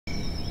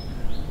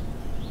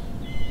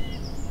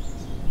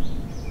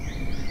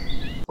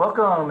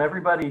Welcome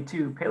everybody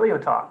to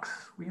Paleo Talks.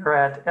 We are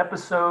at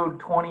episode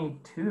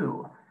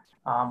 22.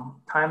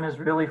 Time is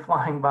really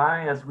flying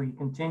by as we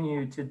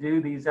continue to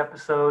do these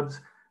episodes,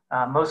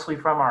 mostly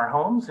from our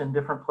homes in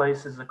different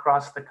places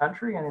across the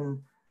country and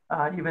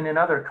even in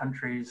other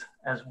countries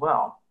as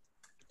well.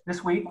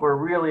 This week, we're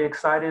really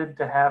excited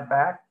to have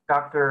back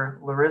Dr.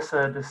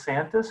 Larissa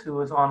DeSantis, who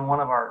was on one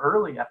of our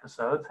early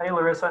episodes. Hey,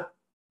 Larissa.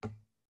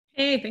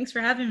 Hey, thanks for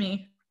having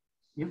me.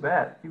 You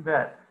bet, you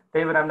bet.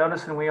 David, I'm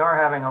noticing we are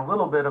having a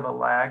little bit of a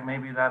lag.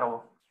 Maybe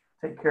that'll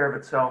take care of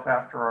itself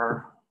after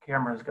our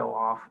cameras go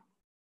off.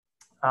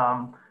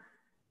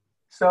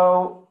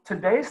 So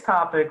today's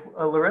topic,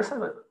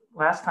 Larissa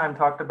last time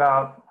talked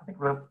about, I think,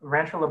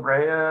 Rancho La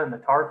Brea and the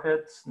tar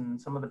pits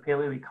and some of the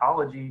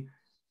paleoecology.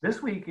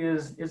 This week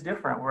is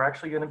different. We're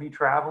actually going to be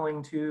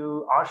traveling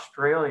to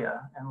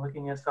Australia and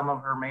looking at some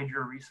of her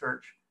major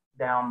research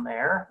down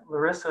there.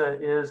 Larissa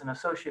is an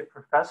associate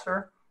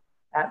professor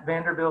at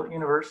Vanderbilt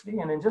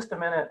University, and in just a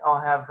minute,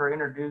 I'll have her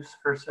introduce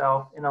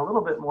herself in a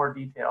little bit more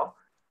detail.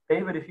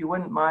 David, if you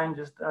wouldn't mind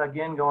just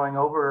again going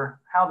over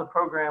how the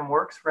program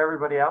works for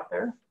everybody out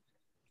there.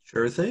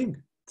 Sure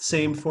thing.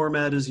 Same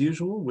format as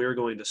usual. We're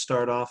going to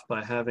start off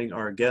by having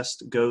our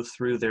guest go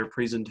through their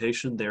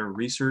presentation, their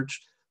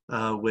research,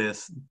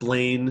 with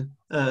Blaine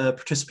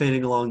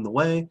participating along the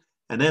way.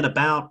 And then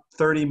about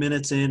 30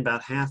 minutes in,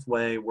 about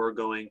halfway, we're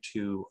going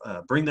to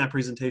bring that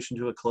presentation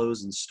to a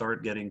close and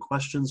start getting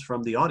questions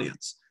from the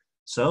audience.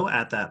 So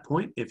at that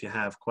point, if you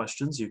have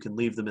questions, you can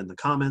leave them in the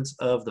comments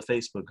of the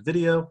Facebook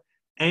video.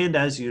 And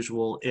as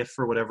usual, if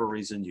for whatever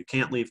reason you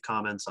can't leave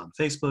comments on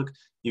Facebook,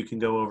 you can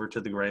go over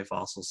to the Gray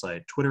Fossil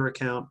Site Twitter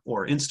account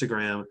or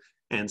Instagram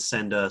and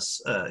send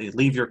us,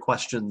 leave your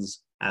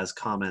questions as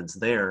comments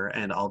there.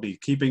 And I'll be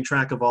keeping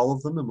track of all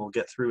of them and we'll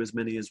get through as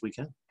many as we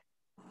can.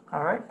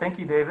 All right, thank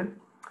you, David.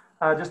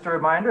 Just a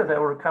reminder that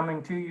we're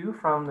coming to you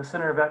from the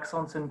Center of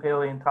Excellence in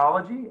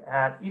Paleontology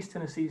at East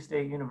Tennessee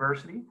State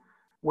University,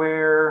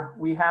 where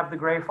we have the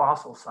Gray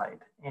Fossil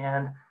Site.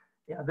 And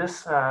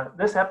this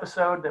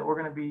episode that we're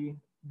going to be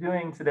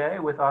doing today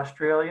with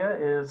Australia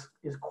is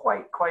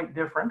quite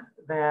different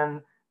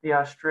than the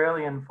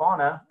Australian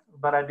fauna.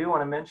 But I do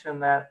want to mention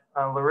that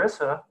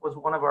Larissa was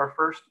one of our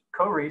first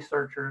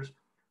co-researchers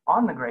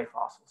on the Gray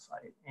Fossil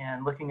Site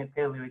and looking at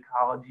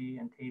paleoecology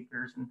and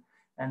tapirs.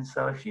 And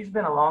so she's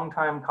been a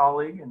longtime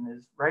colleague and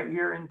is right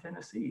here in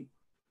Tennessee.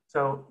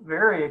 So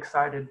very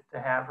excited to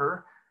have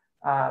her.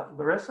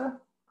 Larissa,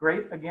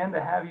 great again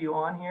to have you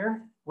on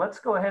here. Let's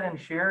go ahead and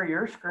share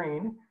your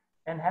screen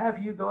and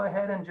have you go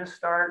ahead and just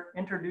start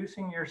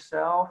introducing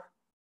yourself,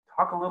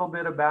 talk a little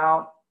bit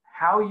about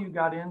how you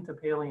got into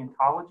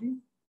paleontology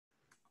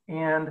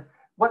and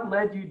what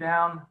led you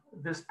down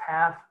this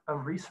path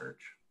of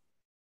research.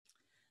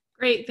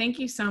 Great, thank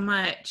you so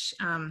much.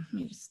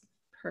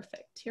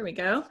 Perfect, here we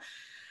go.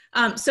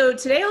 So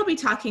today I'll be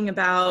talking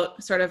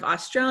about sort of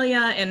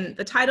Australia, and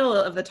the title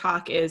of the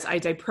talk is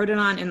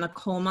Diprotodon in the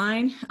Coal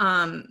Mine,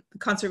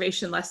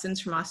 Conservation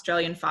Lessons from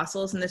Australian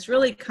Fossils. And this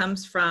really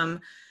comes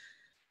from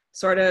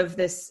sort of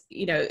this,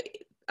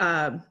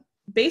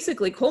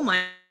 basically coal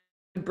mine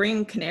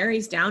bring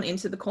canaries down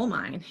into the coal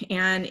mine.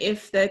 And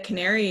if the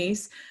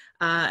canaries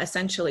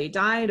essentially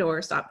died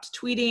or stopped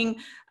tweeting,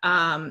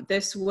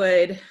 this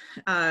would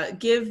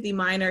give the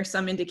miner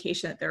some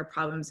indication that there are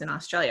problems in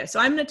Australia. So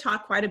I'm going to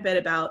talk quite a bit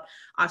about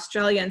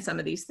Australia and some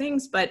of these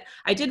things, but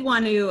I did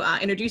want to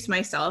introduce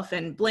myself,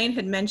 and Blaine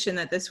had mentioned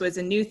that this was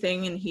a new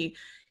thing and he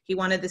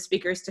wanted the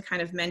speakers to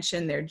kind of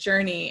mention their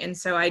journey. And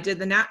so I did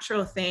the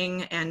natural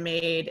thing and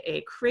made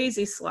a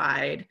crazy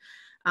slide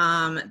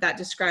that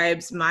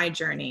describes my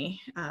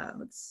journey.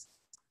 Let's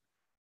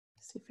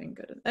see if I can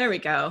go to, there we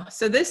go.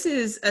 So this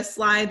is a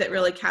slide that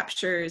really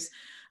captures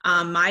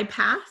my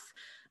path.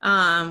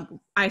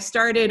 I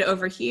started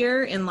over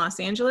here in Los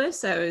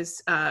Angeles. I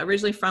was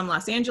originally from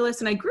Los Angeles,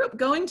 and I grew up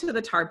going to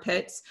the tar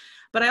pits,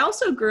 but I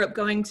also grew up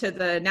going to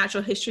the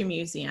Natural History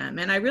Museum.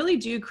 And I really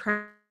do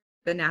credit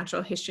the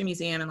Natural History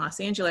Museum in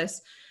Los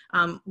Angeles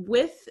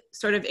with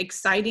sort of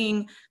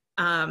exciting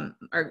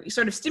or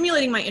sort of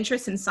stimulating my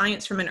interest in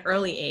science from an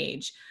early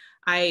age.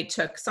 I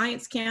took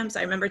science camps.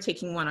 I remember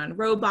taking one on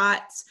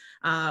robots,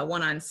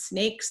 one on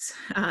snakes.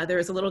 There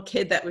was a little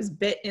kid that was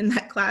bit in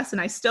that class, and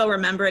I still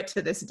remember it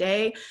to this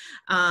day.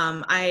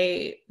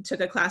 I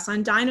took a class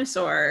on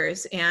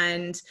dinosaurs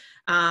and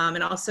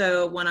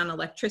also one on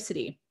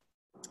electricity.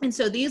 And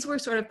so these were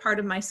sort of part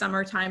of my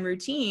summertime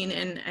routine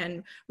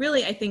and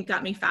really, I think,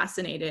 got me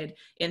fascinated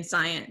in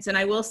science. And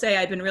I will say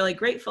I've been really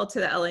grateful to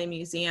the LA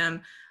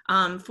Museum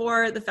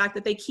for the fact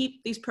that they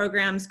keep these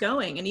programs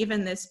going. And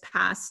even this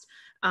past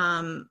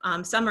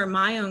summer,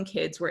 my own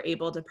kids were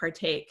able to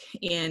partake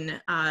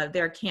in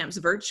their camps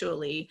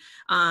virtually,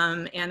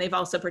 and they've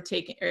also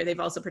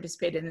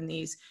participated in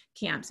these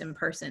camps in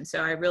person. So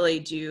I really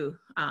do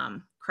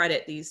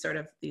credit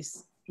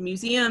these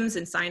museums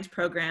and science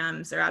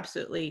programs are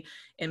absolutely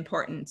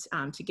important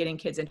to getting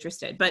kids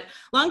interested. But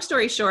long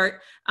story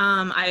short,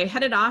 I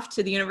headed off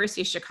to the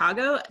University of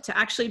Chicago to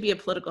actually be a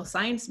political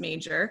science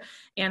major.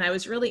 And I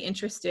was really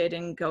interested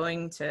in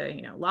going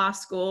to, law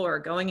school or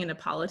going into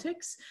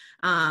politics.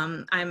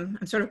 I'm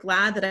sort of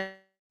glad that I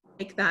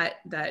take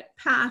that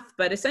path,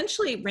 but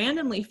essentially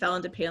randomly fell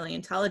into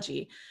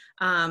paleontology.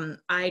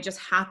 I just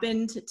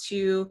happened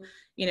to,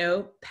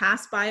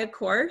 pass by a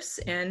course,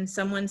 and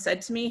someone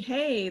said to me,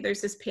 "Hey,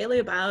 there's this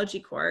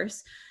paleobiology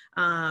course.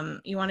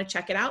 You want to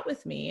check it out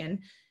with me?"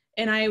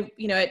 And I,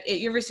 at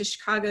University of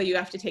Chicago, you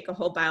have to take a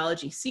whole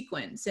biology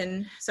sequence.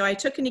 And so I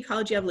took an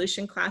ecology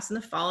evolution class in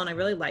the fall, and I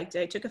really liked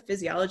it. I took a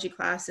physiology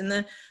class in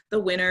the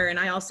winter, and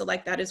I also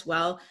liked that as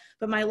well.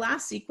 But my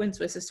last sequence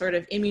was a sort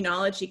of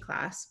immunology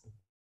class.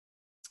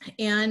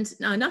 And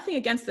nothing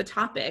against the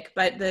topic,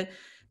 but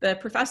the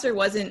professor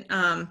wasn't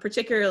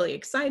particularly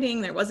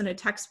exciting. There wasn't a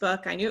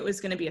textbook. I knew it was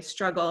going to be a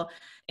struggle.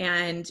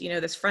 And,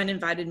 this friend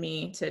invited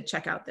me to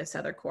check out this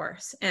other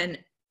course. And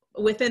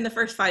within the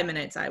first 5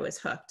 minutes, I was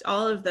hooked.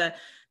 All of the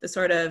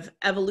sort of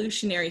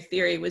evolutionary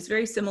theory was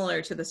very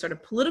similar to the sort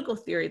of political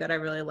theory that I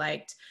really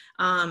liked.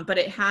 But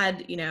it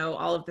had,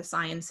 all of the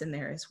science in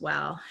there as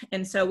well.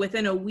 And so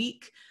within a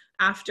week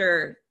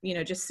after,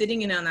 just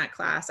sitting in on that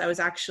class, I was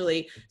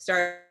actually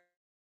starting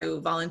to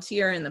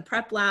volunteer in the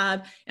prep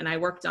lab, and I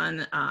worked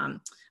on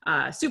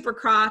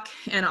supercroc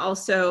and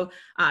also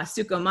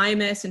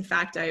Suchomimus. In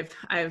fact,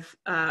 I've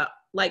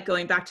like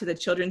going back to the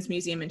Children's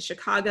Museum in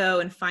Chicago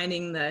and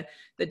finding the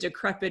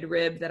decrepit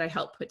rib that I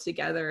helped put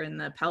together in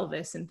the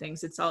pelvis and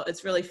things.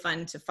 It's really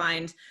fun to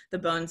find the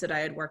bones that I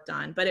had worked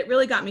on, but it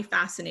really got me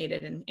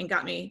fascinated and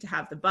got me to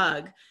have the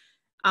bug.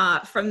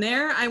 From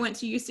there, I went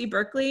to UC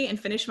Berkeley and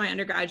finished my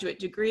undergraduate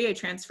degree. I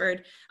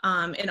transferred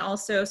and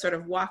also sort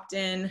of walked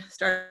in,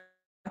 started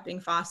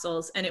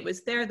fossils, and it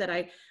was there that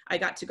I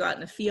got to go out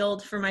in the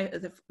field for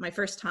my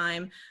first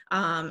time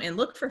and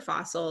looked for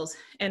fossils,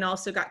 and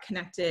also got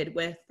connected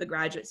with the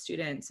graduate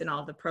students and all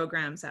of the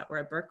programs that were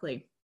at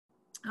Berkeley.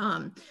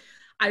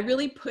 I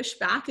really pushed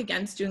back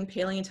against doing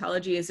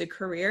paleontology as a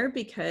career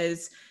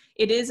because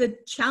it is a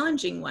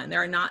challenging one.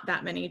 There are not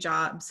that many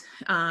jobs.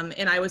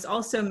 And I was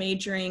also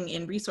majoring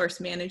in resource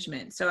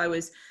management. So I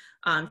was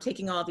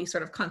taking all these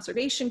sort of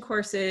conservation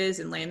courses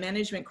and land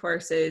management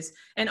courses,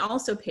 and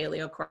also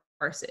paleo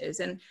courses.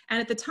 And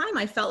at the time,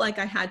 I felt like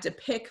I had to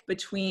pick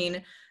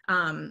between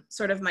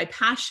sort of my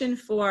passion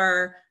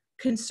for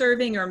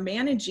conserving or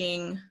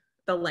managing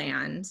the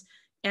land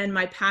and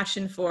my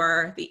passion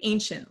for the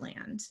ancient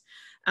land.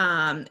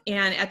 And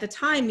at the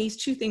time, these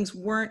two things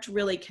weren't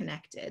really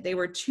connected. They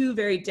were two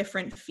very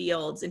different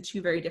fields and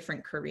two very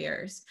different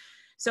careers.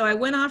 So I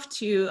went off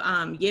to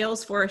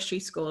Yale's forestry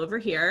school over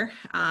here.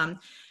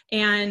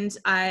 And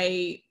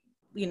I,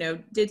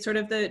 did sort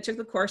of took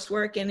the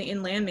coursework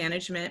in land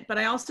management, but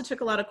I also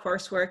took a lot of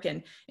coursework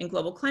in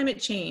global climate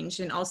change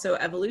and also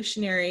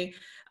evolutionary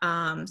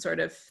sort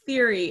of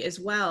theory as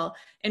well,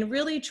 and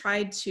really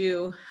tried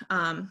to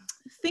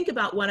think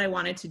about what I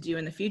wanted to do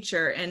in the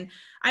future. And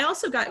I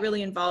also got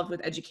really involved with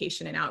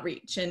education and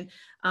outreach, and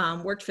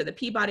worked for the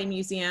Peabody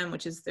Museum,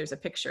 there's a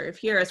picture of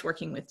here. I was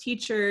working with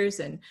teachers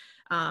and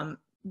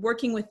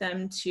working with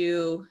them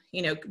to,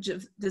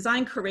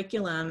 design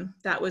curriculum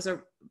that was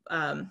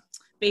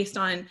based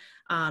on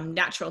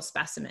natural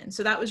specimens.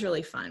 So that was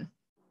really fun.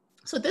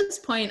 So at this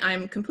point,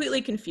 I'm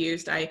completely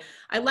confused. I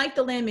like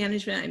the land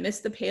management. I miss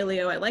the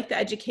paleo. I like the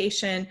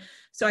education.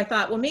 So I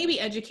thought, well, maybe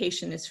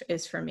education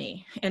is for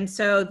me. And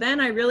so then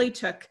I really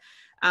took,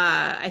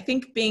 I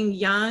think being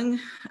young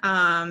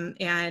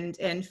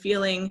and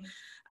feeling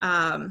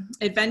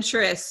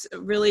adventurous,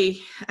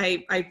 really,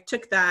 I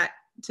took that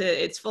to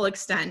its full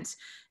extent.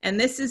 And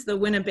this is the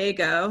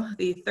Winnebago,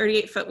 the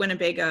 38-foot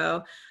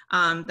Winnebago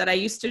that I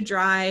used to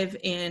drive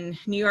in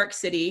New York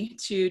City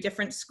to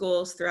different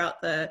schools throughout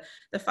the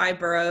 5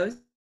 boroughs.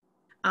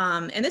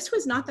 And this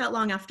was not that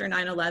long after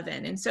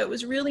 9/11. And so it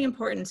was really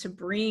important to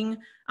bring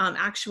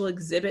actual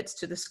exhibits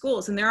to the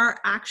schools. And there are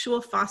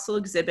actual fossil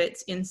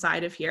exhibits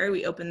inside of here.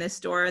 We open this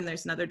door and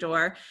there's another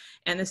door,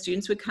 and the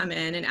students would come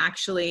in and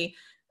actually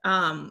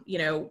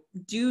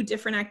do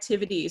different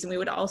activities. And we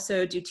would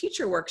also do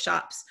teacher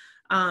workshops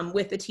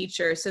with the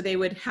teachers. So they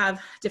would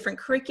have different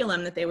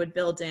curriculum that they would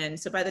build in.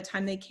 So by the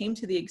time they came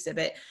to the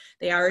exhibit,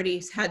 they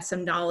already had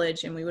some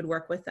knowledge, and we would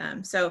work with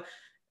them. So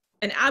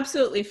an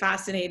absolutely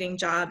fascinating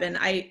job. And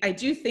I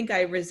do think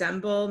I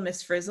resemble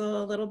Miss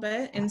Frizzle a little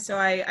bit. And so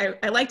I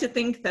like to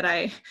think that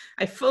I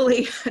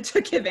fully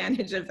took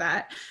advantage of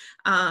that.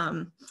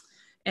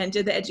 And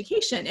did the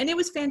education, and it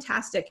was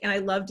fantastic. And I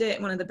loved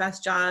it. One of the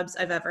best jobs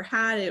I've ever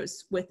had. It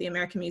was with the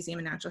American Museum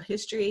of Natural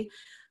History,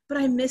 but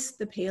I missed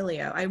the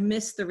paleo. I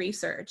missed the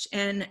research,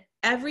 and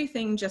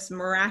everything just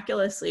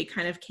miraculously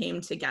kind of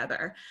came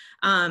together.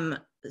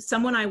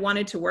 Someone I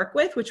wanted to work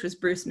with, which was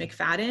Bruce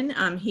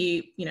McFadden,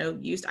 he,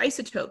 used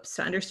isotopes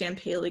to understand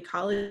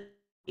paleoecology.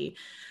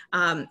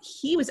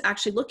 He was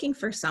actually looking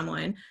for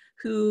someone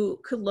who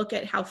could look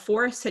at how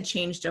forests had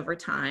changed over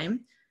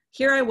time,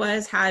 here I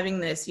was having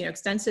this,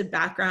 extensive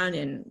background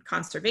in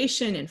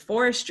conservation and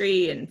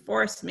forestry and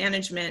forest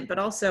management, but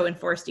also in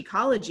forest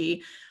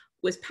ecology,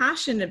 was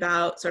passionate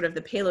about sort of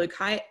the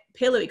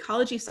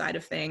paleoecology side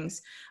of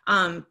things.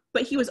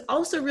 But he was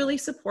also really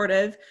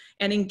supportive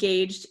and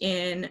engaged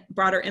in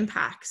broader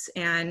impacts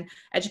and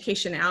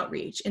education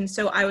outreach. And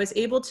so I was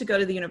able to go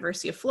to the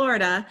University of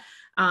Florida,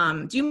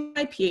 do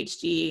my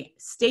PhD,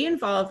 stay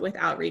involved with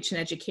outreach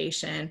and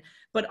education,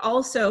 but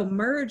also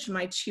merge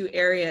my two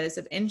areas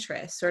of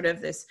interest, sort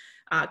of this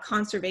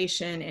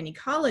conservation and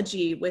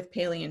ecology with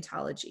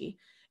paleontology.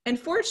 And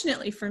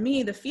fortunately for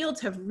me, the fields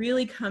have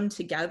really come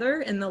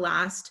together in the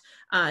last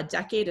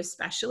decade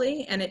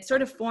especially, and it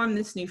sort of formed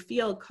this new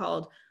field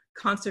called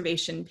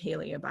conservation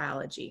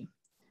paleobiology.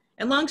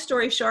 And long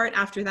story short,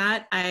 after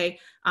that, I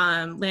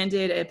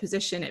landed a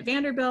position at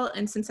Vanderbilt.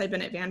 And since I've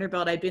been at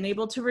Vanderbilt, I've been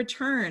able to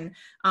return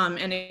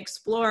and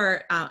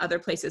explore other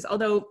places.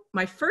 Although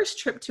my first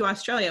trip to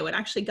Australia, what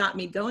actually got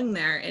me going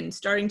there and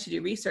starting to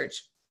do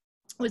research,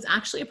 was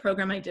actually a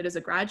program I did as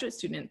a graduate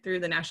student through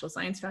the National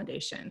Science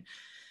Foundation.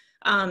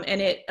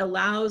 And it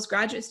allows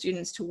graduate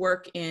students to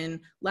work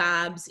in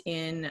labs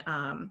in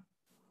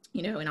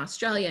in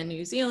Australia,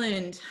 New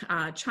Zealand,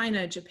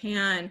 China,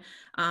 Japan,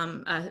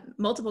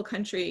 multiple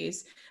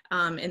countries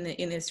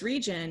in this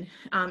region,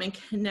 and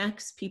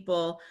connects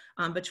people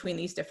between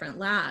these different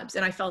labs.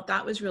 And I felt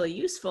that was really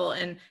useful.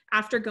 And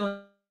after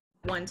going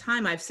one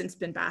time, I've since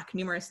been back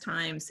numerous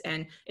times,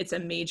 and it's a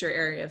major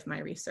area of my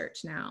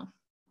research now.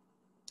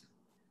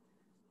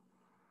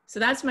 So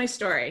that's my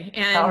story.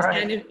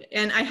 And,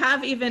 and I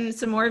have even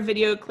some more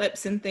video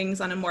clips and things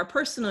on a more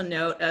personal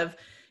note of,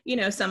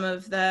 some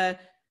of the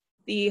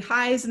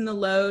highs and the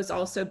lows,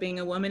 also being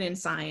a woman in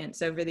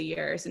science over the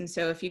years. And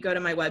so if you go to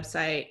my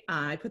website,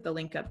 I put the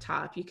link up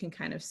top, you can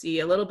kind of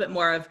see a little bit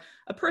more of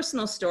a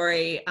personal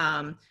story.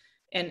 And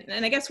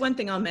I guess one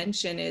thing I'll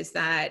mention is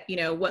that,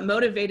 what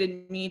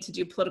motivated me to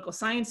do political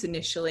science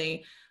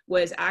initially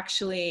was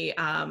actually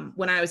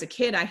when I was a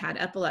kid, I had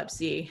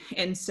epilepsy.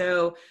 And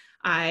so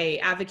I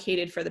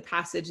advocated for the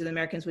passage of the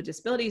Americans with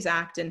Disabilities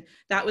Act, and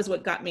that was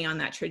what got me on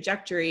that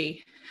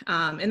trajectory.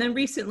 And then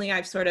recently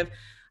I've sort of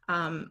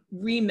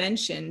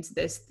re-mentioned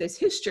this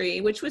history,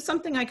 which was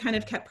something I kind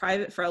of kept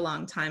private for a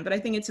long time, but I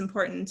think it's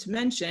important to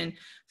mention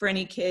for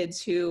any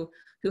kids who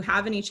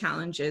have any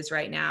challenges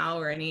right now,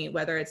 or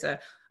whether it's a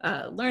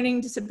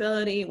learning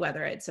disability,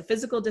 whether it's a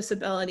physical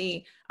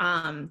disability,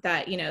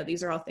 that,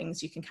 these are all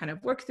things you can kind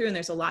of work through, and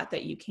there's a lot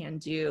that you can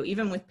do,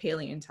 even with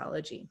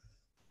paleontology.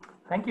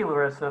 Thank you,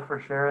 Larissa, for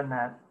sharing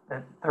that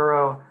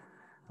thorough,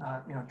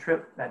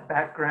 trip, that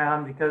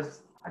background,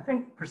 because I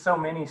think for so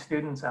many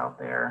students out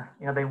there,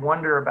 they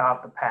wonder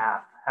about the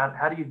path.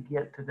 How do you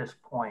get to this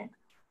point?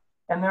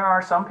 And there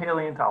are some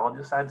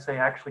paleontologists, I'd say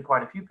actually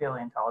quite a few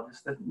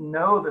paleontologists, that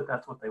know that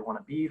that's what they want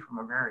to be from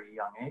a very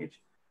young age.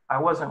 I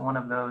wasn't one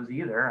of those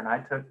either, and I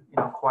took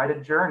quite a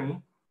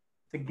journey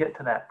to get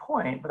to that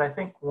point. But I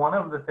think one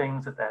of the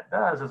things that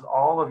does is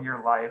all of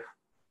your life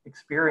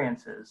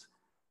experiences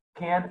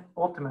can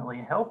ultimately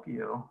help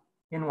you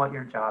in what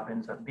your job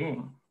ends up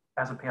being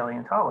as a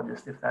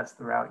paleontologist, if that's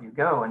the route you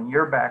go. And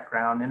your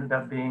background ended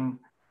up being,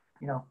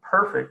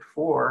 perfect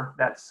for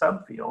that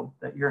subfield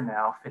that you're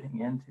now fitting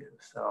into.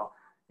 So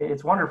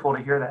it's wonderful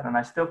to hear that. And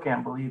I still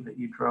can't believe that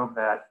you drove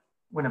that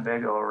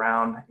Winnebago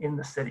around in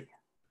the city.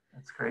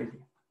 That's crazy.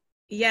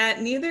 Yeah,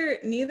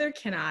 neither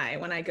can I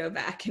when I go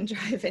back and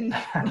drive in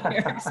New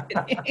York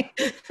City.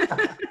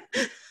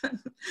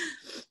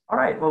 All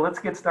right, well, let's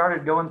get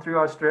started going through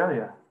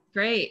Australia.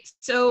 Great.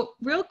 So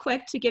real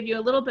quick, to give you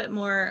a little bit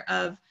more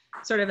of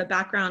sort of a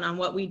background on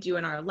what we do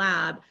in our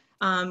lab,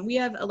 we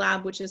have a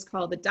lab which is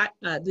called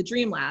the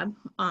DREAM Lab,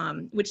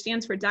 which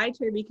stands for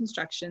Dietary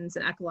Reconstructions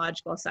and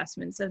Ecological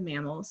Assessments of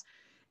Mammals.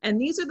 And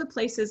these are the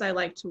places I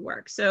like to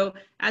work. So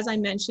as I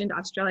mentioned,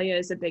 Australia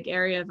is a big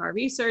area of our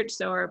research.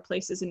 So are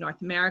places in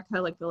North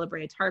America, like Villa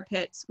Brea tar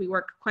pits. We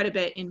work quite a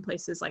bit in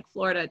places like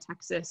Florida,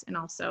 Texas, and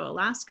also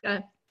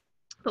Alaska.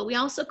 But we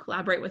also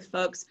collaborate with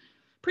folks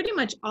pretty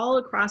much all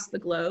across the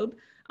globe,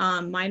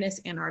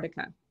 minus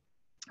Antarctica,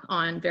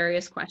 on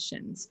various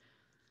questions.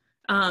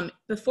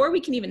 Before we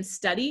can even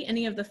study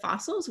any of the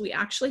fossils, we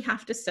actually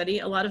have to study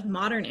a lot of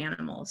modern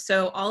animals.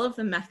 So all of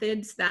the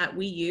methods that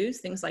we use,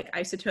 things like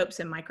isotopes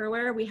and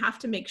microwear, we have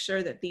to make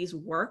sure that these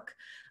work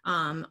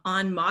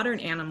on modern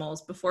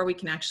animals before we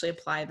can actually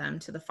apply them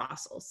to the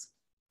fossils.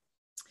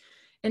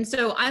 And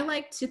so I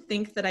like to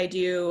think that I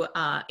do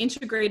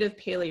integrative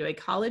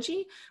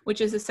paleoecology,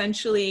 which is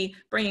essentially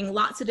bringing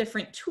lots of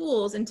different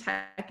tools and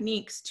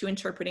techniques to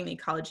interpreting the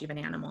ecology of an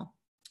animal.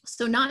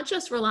 So not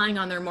just relying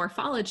on their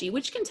morphology,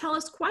 which can tell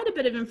us quite a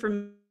bit of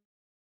information,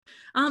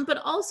 but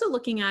also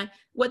looking at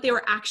what they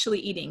were actually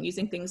eating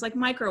using things like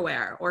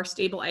microwear or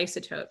stable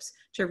isotopes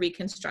to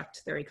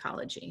reconstruct their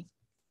ecology.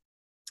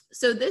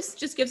 So this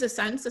just gives a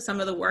sense of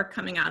some of the work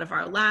coming out of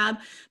our lab,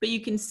 but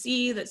you can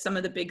see that some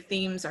of the big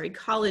themes are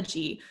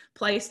ecology,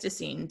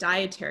 Pleistocene,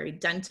 dietary,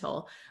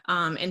 dental,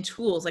 and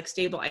tools like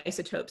stable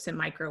isotopes and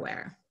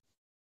microwear.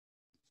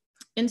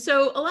 And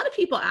so a lot of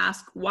people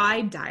ask,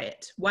 why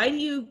diet? Why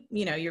do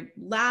your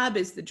lab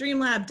is the dream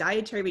lab,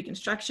 dietary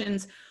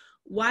reconstructions.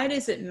 Why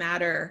does it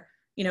matter,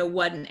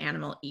 what an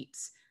animal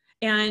eats?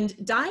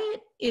 And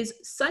diet is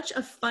such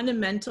a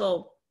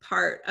fundamental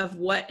part of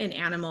what an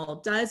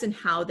animal does and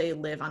how they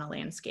live on a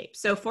landscape.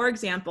 So for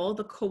example,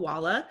 the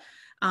koala,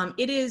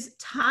 it is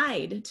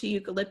tied to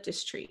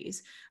eucalyptus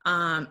trees.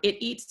 It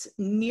eats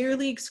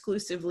nearly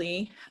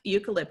exclusively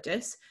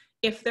eucalyptus.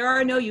 If there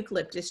are no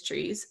eucalyptus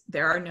trees,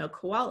 there are no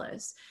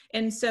koalas.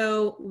 And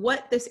so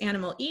what this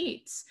animal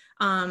eats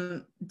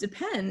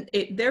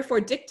it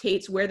therefore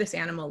dictates where this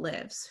animal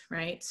lives,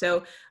 right?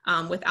 So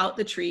without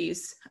the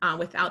trees,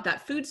 without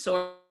that food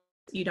source,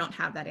 you don't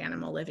have that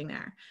animal living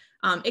there.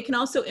 It can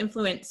also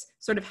influence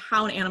sort of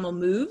how an animal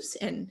moves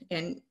and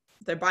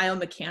their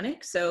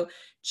biomechanics. So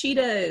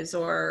cheetahs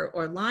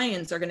or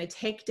lions are going to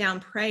take down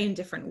prey in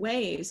different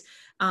ways.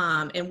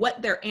 And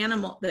what the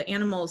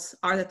animals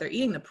are that they're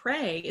eating, the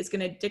prey, is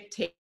going to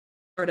dictate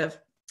sort of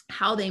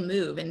how they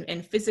move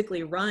and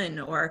physically run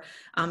or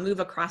move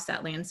across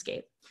that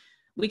landscape.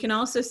 We can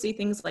also see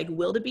things like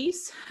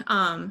wildebeest.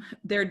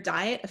 Their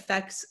diet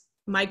affects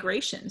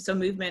migration, so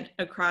movement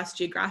across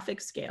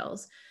geographic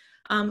scales.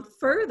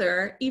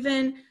 Further,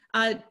 even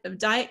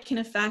diet can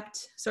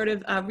affect sort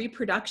of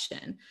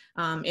reproduction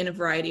in a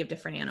variety of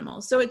different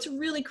animals. So it's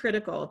really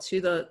critical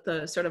to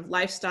the sort of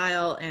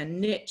lifestyle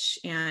and niche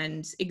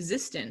and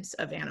existence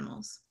of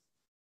animals.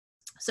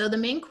 So the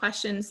main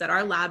questions that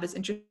our lab is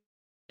interested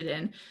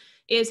in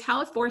is how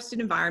have forested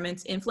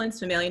environments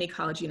influenced mammalian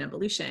ecology and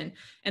evolution?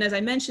 And as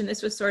I mentioned,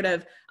 this was sort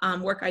of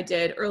work I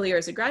did earlier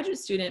as a graduate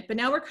student, but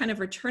now we're kind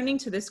of returning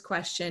to this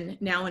question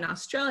now in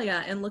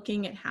Australia and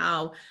looking at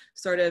how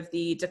sort of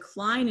the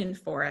decline in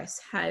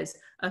forests has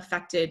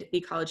affected the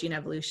ecology and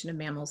evolution of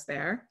mammals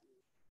there.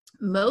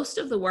 Most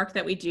of the work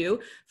that we do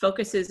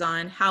focuses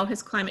on how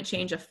has climate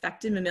change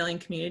affected mammalian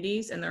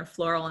communities and their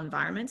floral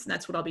environments, and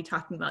that's what I'll be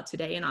talking about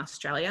today in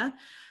Australia.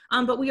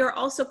 But we are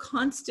also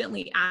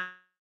constantly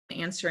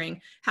answering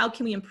how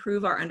can we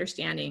improve our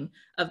understanding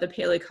of the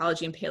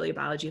paleoecology and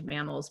paleobiology of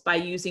mammals by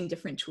using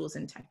different tools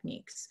and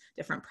techniques,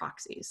 different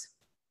proxies.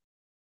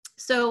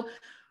 So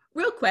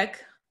real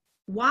quick,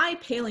 why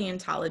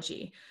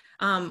paleontology?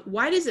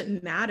 Why does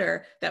it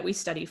matter that we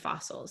study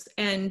fossils?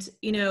 And,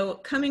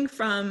 coming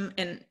from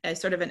a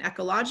sort of an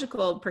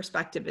ecological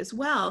perspective as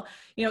well,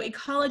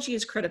 ecology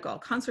is critical,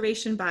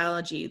 conservation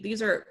biology,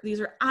 these are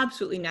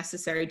absolutely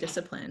necessary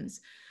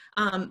disciplines.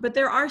 But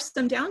there are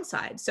some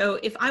downsides. So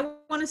if I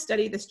want to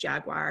study this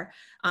jaguar,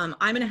 I'm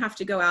going to have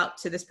to go out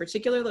to this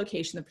particular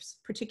location, this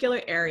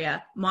particular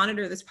area,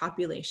 monitor this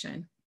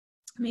population.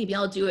 Maybe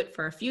I'll do it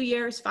for a few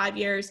years, 5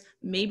 years,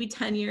 maybe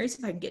 10 years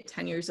if I can get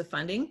 10 years of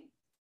funding.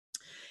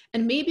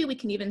 And maybe we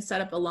can even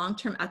set up a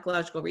long-term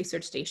ecological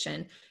research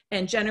station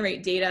and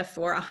generate data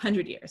for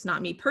 100 years,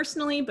 not me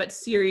personally, but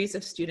series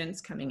of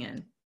students coming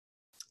in.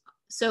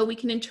 So we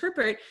can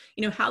interpret,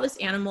 how this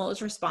animal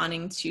is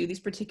responding to these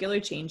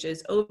particular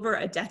changes over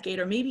a decade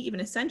or maybe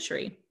even a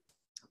century.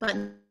 But in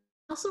the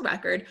fossil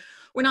record,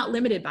 we're not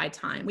limited by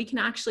time. We can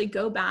actually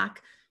go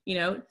back,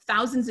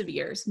 thousands of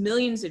years,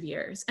 millions of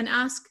years, and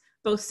ask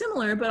both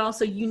similar but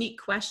also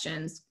unique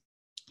questions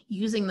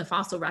using the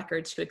fossil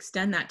record to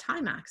extend that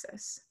time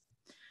axis.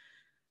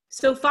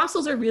 So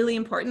fossils are really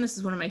important. This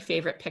is one of my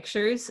favorite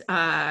pictures.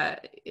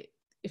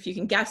 If you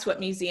can guess what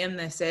museum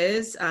this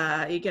is,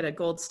 you get a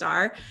gold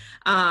star.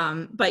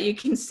 But you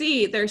can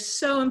see they're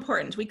so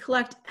important. We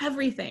collect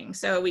everything.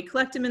 So we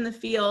collect them in the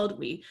field,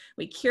 we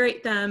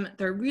curate them.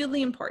 They're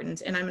really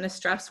important, and I'm going to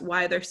stress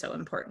why they're so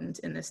important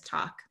in this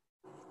talk.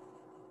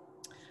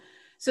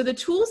 So the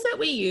tools that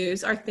we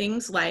use are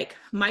things like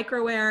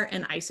microwear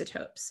and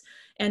isotopes.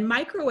 And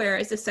microwear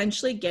is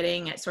essentially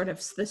getting at sort of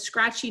the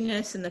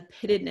scratchiness and the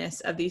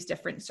pittedness of these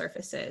different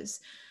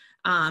surfaces.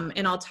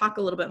 And I'll talk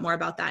a little bit more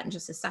about that in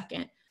just a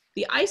second.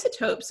 The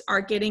isotopes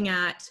are getting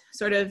at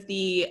sort of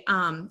the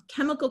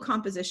chemical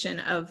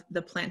composition of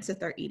the plants that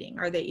they're eating.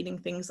 Are they eating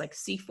things like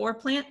C4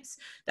 plants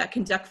that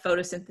conduct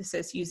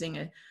photosynthesis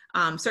using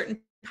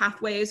certain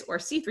pathways, or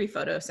C3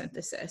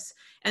 photosynthesis?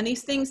 And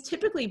these things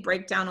typically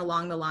break down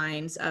along the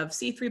lines of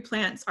C3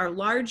 plants are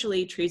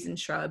largely trees and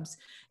shrubs,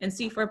 and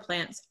C4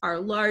 plants are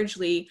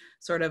largely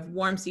sort of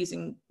warm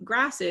season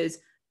grasses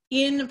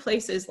in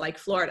places like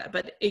Florida,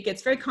 but it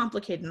gets very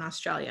complicated in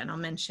Australia, and I'll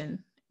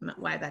mention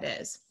why that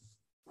is.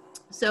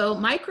 So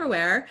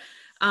microwear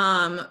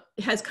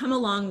has come a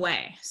long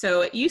way.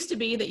 So it used to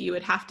be that you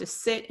would have to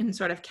sit and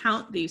sort of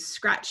count these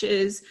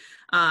scratches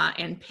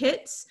and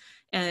pits,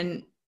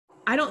 and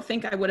I don't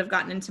think I would have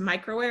gotten into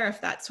microwear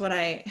if that's what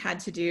I had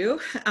to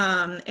do.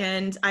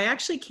 And I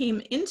actually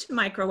came into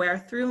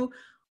microwear through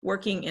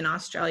working in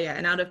Australia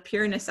and out of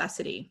pure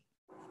necessity.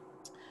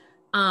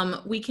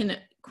 We can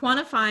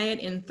quantify it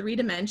in 3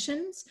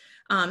 dimensions.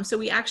 So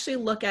we actually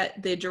look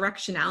at the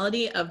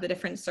directionality of the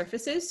different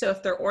surfaces. So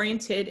if they're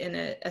oriented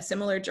in a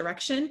similar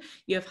direction,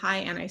 you have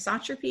high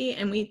anisotropy,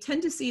 and we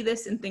tend to see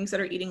this in things that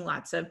are eating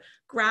lots of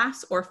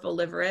grass or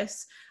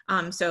folivorous.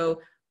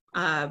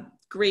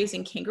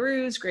 Grazing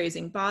kangaroos,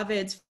 grazing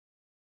bovids,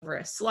 over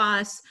a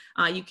sloth.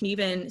 You can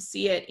even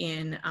see it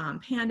in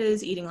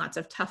pandas eating lots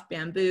of tough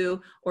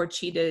bamboo, or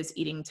cheetahs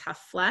eating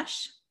tough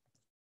flesh.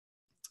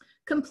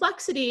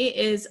 Complexity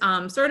is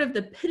sort of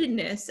the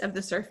pittedness of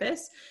the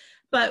surface,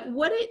 but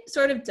what it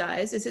sort of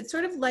does is it's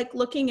sort of like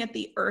looking at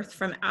the Earth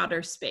from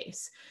outer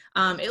space.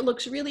 It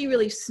looks really,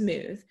 really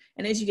smooth.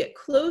 And as you get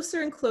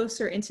closer and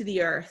closer into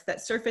the Earth,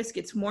 that surface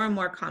gets more and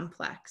more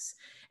complex.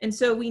 And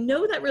so we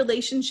know that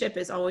relationship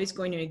is always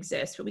going to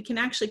exist, but we can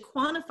actually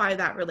quantify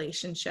that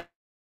relationship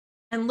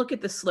and look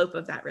at the slope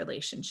of that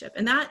relationship.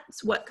 And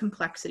that's what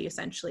complexity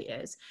essentially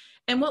is.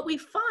 And what we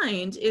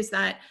find is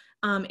that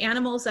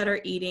animals that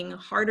are eating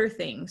harder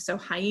things, so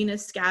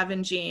hyenas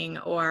scavenging,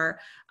 or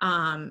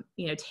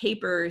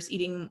tapirs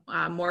eating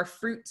more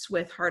fruits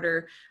with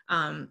harder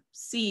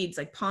seeds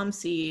like palm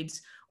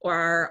seeds,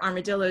 or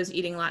armadillos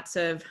eating lots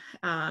of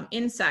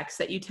insects,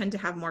 that you tend to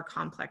have more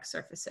complex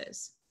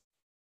surfaces.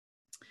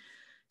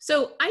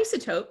 So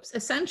isotopes,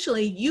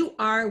 essentially, you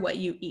are what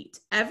you eat.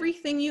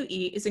 Everything you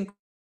eat is incorporated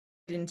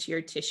into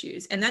your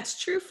tissues, and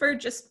that's true for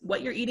just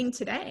what you're eating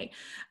today.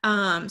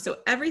 So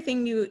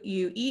everything you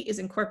eat is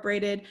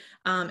incorporated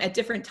at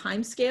different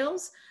time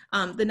scales.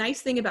 The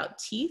nice thing about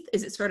teeth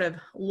is it sort of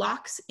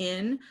locks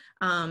in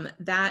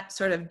that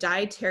sort of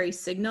dietary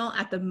signal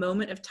at the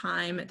moment of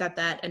time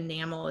that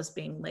enamel is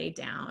being laid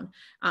down,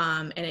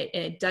 and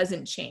it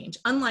doesn't change.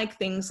 Unlike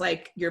things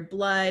like your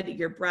blood,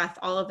 your breath,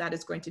 all of that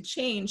is going to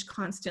change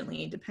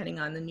constantly depending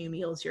on the new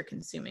meals you're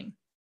consuming.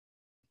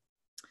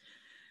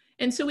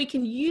 And so we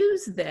can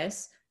use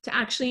this to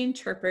actually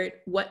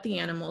interpret what the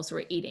animals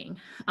were eating.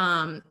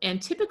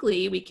 And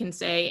typically we can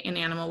say an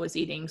animal was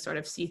eating sort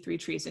of C3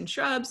 trees and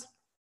shrubs,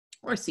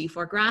 or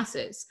C4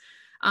 grasses.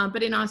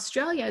 But in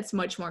Australia, it's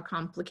much more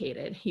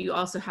complicated. You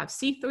also have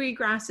C3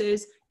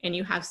 grasses and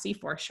you have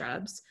C4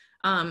 shrubs.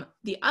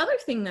 The other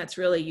thing that's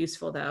really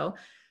useful though,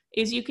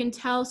 is you can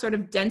tell sort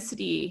of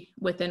density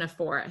within a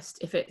forest,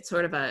 if it's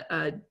sort of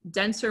a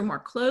denser, more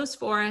closed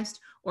forest,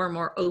 or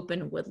more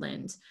open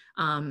woodland.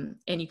 And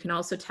you can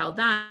also tell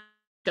that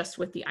just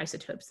with the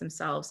isotopes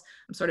themselves,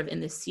 sort of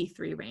in the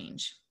C3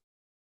 range.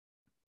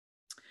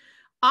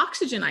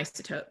 Oxygen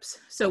isotopes.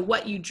 So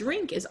what you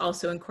drink is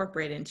also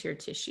incorporated into your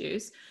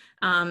tissues.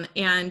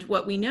 And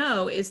what we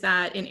know is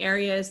that in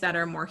areas that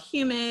are more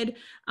humid,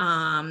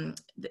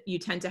 you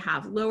tend to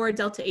have lower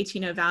delta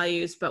 18O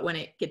values, but when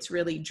it gets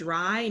really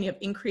dry and you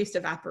have increased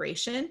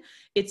evaporation,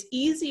 it's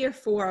easier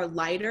for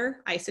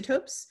lighter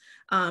isotopes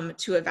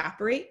to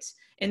evaporate.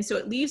 And so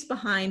it leaves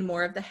behind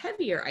more of the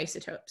heavier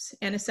isotopes.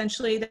 And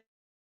essentially they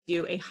give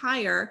you a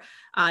higher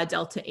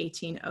delta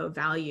 18O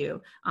value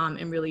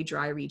in really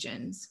dry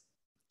regions.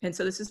 And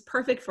so this is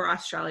perfect for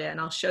Australia, and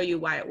I'll show you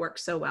why it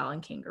works so well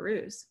in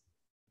kangaroos.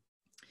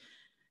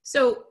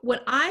 So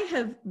what I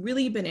have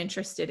really been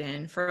interested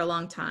in for a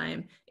long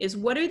time is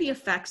what are the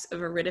effects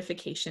of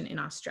aridification in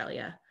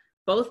Australia,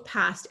 both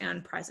past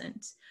and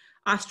present.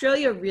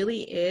 Australia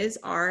really is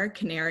our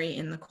canary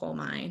in the coal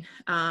mine.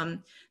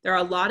 There are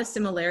a lot of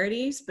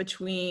similarities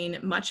between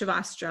much of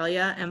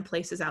Australia and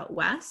places out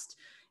west.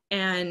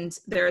 And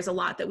there is a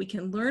lot that we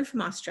can learn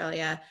from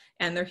Australia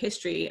and their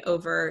history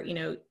over,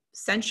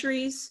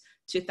 centuries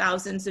to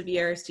thousands of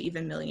years to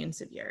even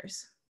millions of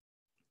years.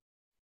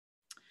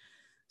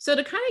 So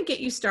to kind of get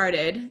you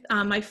started,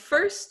 my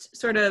first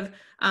sort of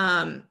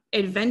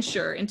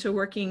adventure into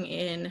working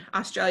in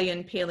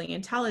Australian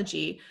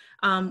paleontology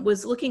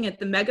was looking at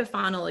the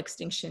megafaunal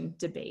extinction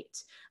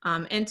debate,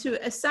 and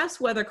to assess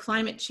whether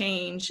climate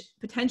change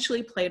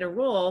potentially played a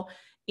role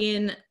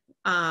in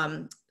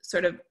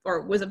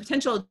or was a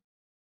potential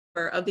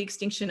of the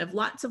extinction of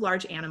lots of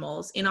large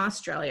animals in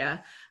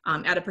Australia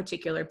at a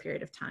particular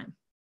period of time.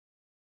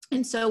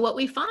 And so what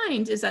we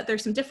find is that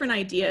there's some different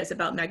ideas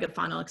about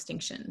megafaunal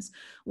extinctions.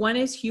 One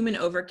is human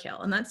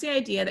overkill, and that's the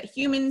idea that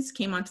humans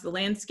came onto the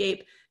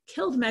landscape,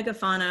 killed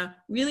megafauna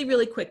really,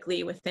 really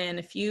quickly within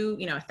a few,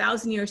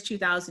 1,000 years,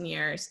 2,000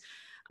 years.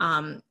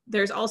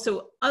 There's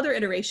also other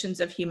iterations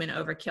of human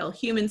overkill.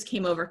 Humans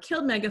came over,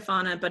 killed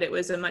megafauna, but it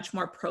was a much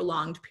more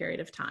prolonged period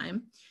of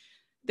time.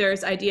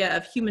 There's idea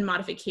of human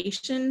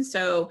modification.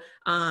 So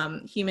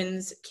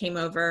humans came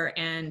over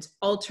and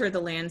altered the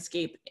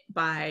landscape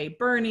by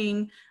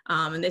burning,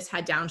 and this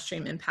had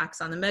downstream impacts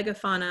on the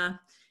megafauna.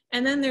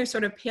 And then there's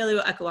sort of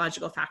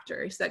paleoecological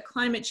factors that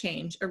climate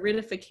change,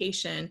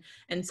 aridification,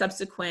 and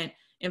subsequent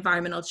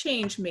environmental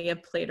change may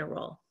have played a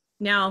role.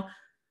 Now,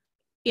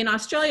 in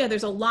Australia,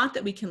 there's a lot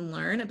that we can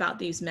learn about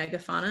these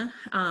megafauna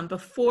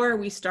before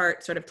we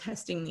start sort of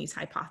testing these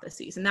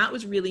hypotheses. And that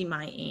was really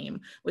my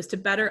aim, was to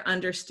better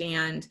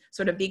understand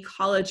sort of the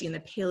ecology and the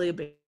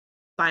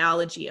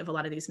paleobiology of a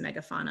lot of these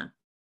megafauna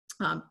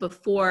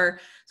before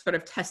sort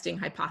of testing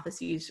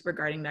hypotheses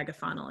regarding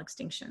megafaunal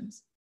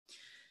extinctions.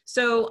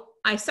 So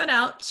I set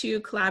out to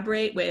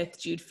collaborate with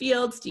Jude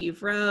Field,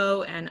 Steve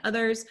Rowe, and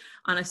others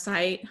on a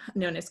site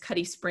known as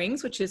Cuddy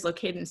Springs, which is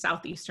located in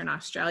southeastern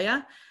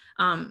Australia.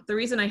 The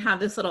reason I have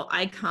this little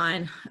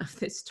icon of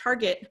this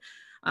target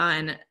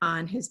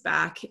on his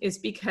back is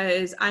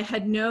because I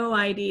had no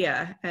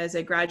idea as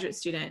a graduate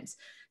student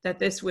that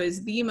this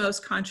was the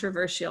most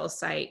controversial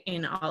site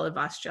in all of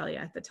Australia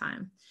at the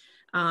time.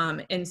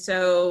 And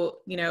so,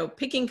 you know,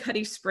 picking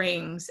Cuddy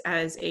Springs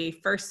as a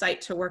first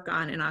site to work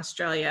on in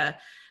Australia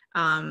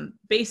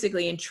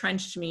basically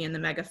entrenched me in the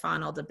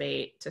megafaunal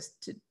debate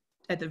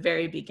at the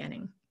very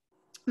beginning.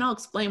 And I'll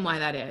explain why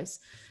that is.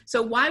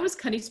 So why was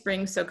Cuddy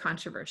Springs so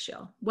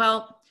controversial?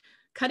 Well,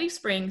 Cuddy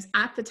Springs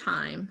at the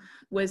time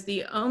was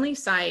the only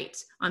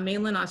site on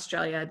mainland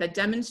Australia that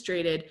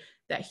demonstrated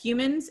that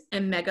humans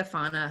and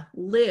megafauna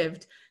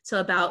lived till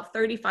about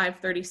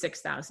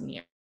 36,000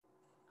 years.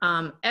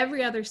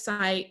 Every other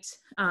site,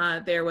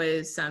 there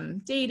was some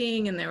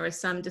dating and there was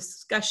some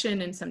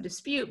discussion and some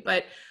dispute,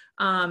 but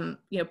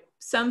you know,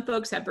 some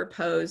folks had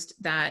proposed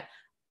that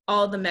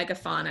all the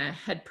megafauna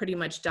had pretty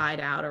much died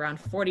out around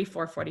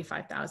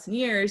 45,000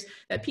 years,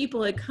 that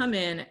people had come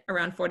in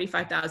around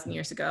 45,000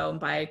 years ago, and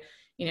by,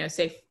 you know,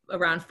 say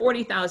around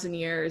 40,000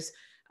 years,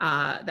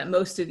 that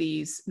most of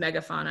these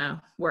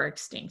megafauna were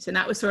extinct. And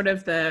that was sort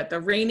of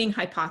the reigning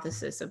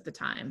hypothesis of the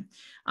time.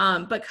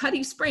 But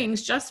Cuddy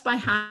Springs, just by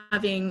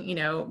having, you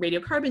know,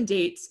 radiocarbon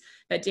dates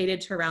that dated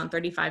to around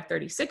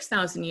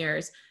 36,000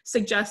 years,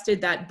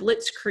 suggested that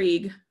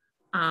Blitzkrieg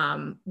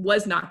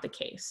was not the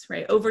case,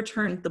 right?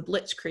 Overturned the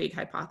Blitzkrieg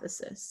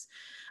hypothesis.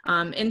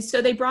 And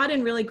so they brought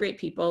in really great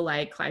people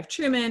like Clive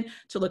Truman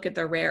to look at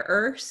the rare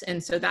earths.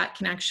 And so that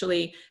can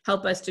actually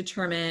help us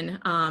determine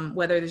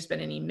whether there's been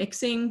any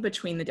mixing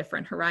between the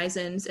different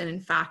horizons. And in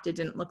fact, it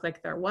didn't look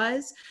like there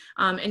was.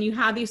 And you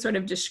have these sort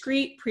of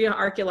discrete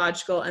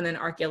pre-archaeological and then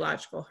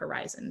archaeological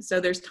horizons.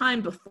 So there's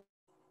time before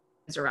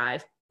humans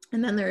arrive,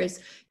 and then there is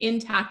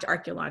intact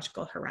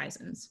archaeological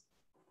horizons.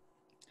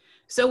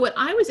 So what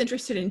I was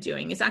interested in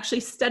doing is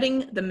actually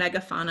studying the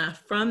megafauna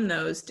from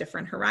those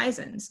different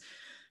horizons.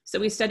 So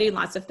we studied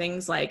lots of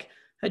things like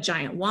a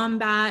giant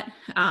wombat,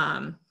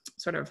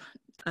 sort of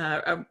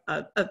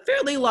a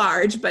fairly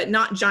large, but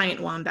not giant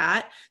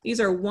wombat. These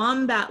are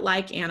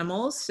wombat-like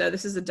animals. So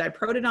this is a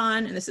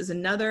Diprotodon, and this is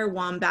another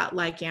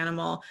wombat-like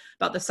animal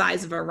about the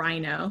size of a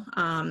rhino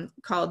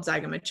called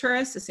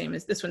Zygomaturus, the same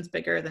as this one's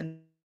bigger than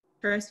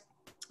Maturus.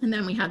 And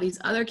then we have these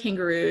other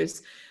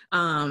kangaroos,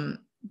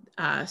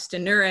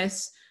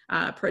 Stenuris,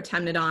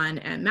 Protemnodon,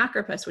 and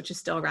Macropus, which is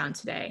still around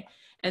today.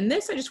 And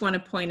this, I just want to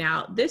point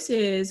out, this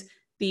is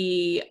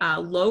the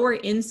lower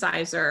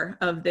incisor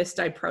of this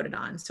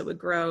Diprotodon. So it would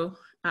grow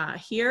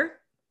here.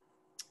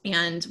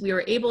 And we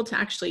were able to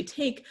actually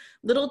take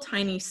little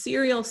tiny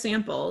serial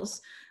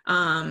samples,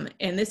 and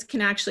this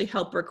can actually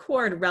help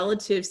record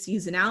relative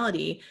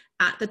seasonality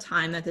at the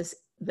time that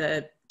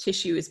the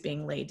tissue is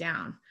being laid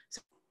down.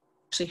 So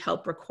actually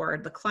help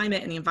record the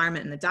climate and the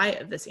environment and the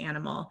diet of this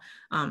animal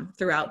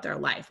throughout their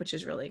life, which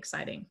is really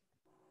exciting.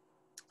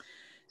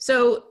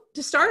 So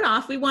to start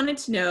off, we wanted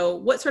to know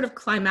what sort of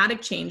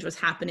climatic change was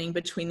happening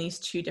between these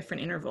two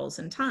different intervals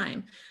in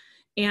time.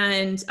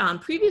 And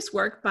previous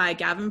work by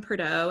Gavin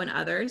Perdot and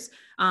others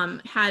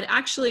had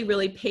actually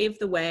really paved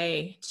the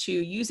way to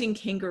using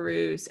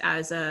kangaroos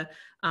as an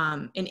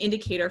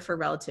indicator for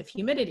relative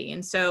humidity.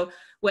 And so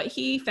what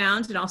he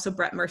found, and also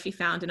Brett Murphy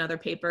found in other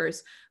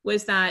papers,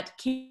 was that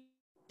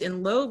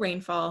in low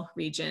rainfall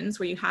regions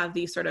where you have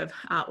these sort of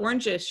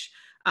orangish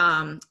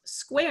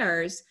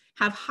squares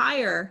have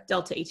higher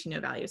delta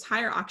 18O values,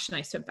 higher oxygen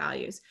isotope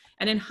values.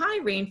 And in high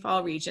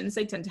rainfall regions,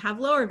 they tend to have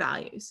lower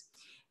values.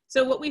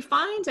 So what we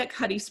find at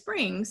Cuddy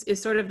Springs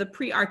is sort of the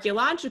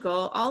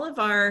pre-archaeological. All of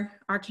our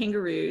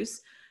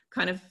kangaroos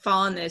kind of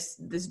fall in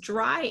this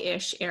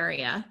dry-ish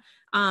area,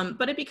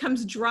 but it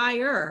becomes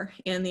drier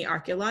in the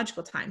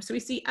archaeological time. So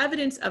we see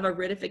evidence of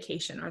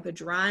aridification, or the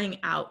drying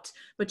out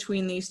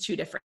between these two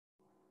different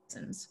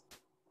seasons.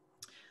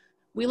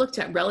 We looked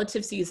at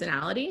relative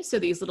seasonality, so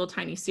these little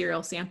tiny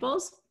serial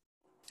samples,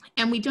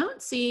 and we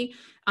don't see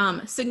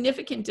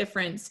significant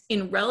difference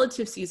in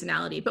relative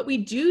seasonality, but we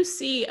do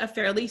see a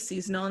fairly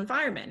seasonal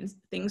environment.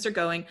 Things are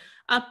going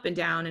up and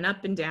down and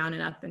up and down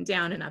and up and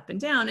down and up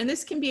and down. And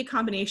this can be a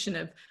combination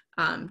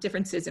of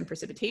differences in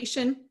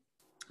precipitation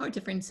or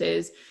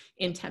differences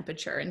in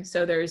temperature. And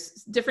so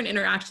there's different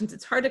interactions.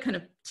 It's hard to kind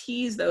of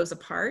tease those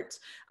apart.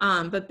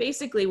 But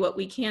basically what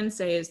we can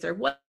say is there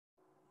was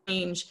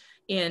change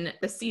in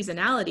the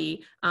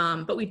seasonality,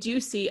 but we do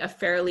see a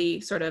fairly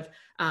sort of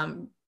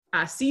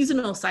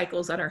seasonal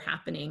cycles that are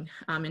happening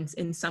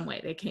in some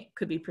way. They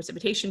could be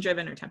precipitation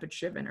driven or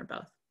temperature driven or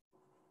both.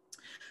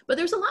 But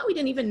there's a lot we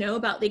didn't even know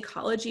about the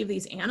ecology of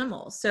these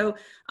animals. So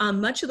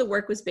much of the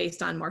work was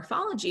based on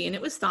morphology, and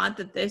it was thought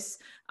that this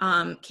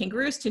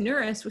Kangaroo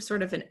Stenuris was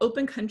sort of an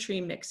open country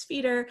mixed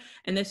feeder,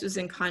 and this was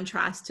in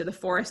contrast to the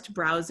forest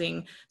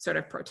browsing sort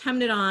of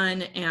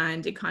Protemnodon,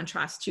 and in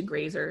contrast to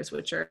grazers,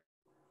 which are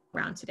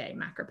around today,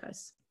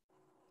 Macropus.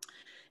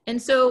 And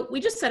so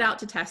we just set out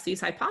to test these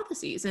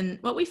hypotheses, and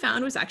what we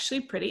found was actually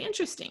pretty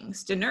interesting.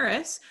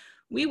 Stenuris,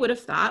 we would have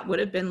thought would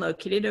have been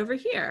located over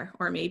here,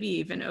 or maybe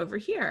even over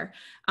here.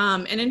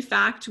 And in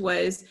fact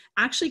was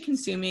actually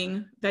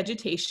consuming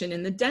vegetation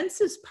in the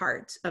densest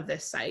part of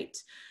this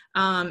site.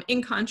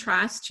 in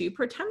contrast to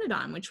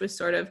Protectodon, which was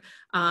sort of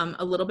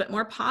a little bit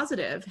more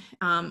positive.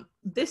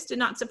 This did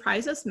not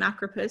surprise us,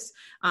 Macropus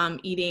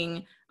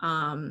eating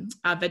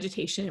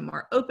vegetation in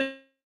more open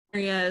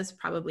areas,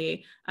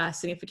 probably a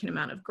significant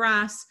amount of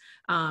grass.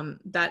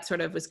 That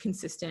sort of was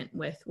consistent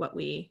with what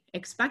we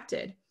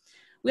expected.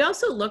 We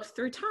also looked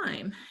through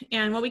time,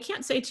 and while we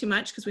can't say too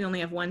much because we only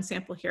have one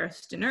sample here of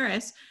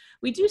Stenuris,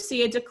 we do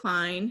see a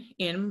decline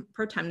in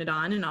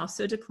Protectodon and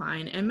also a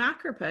decline in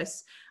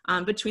Macropus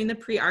between the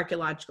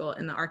pre-archaeological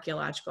and the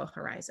archaeological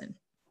horizon.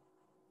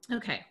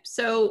 Okay,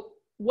 so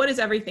what is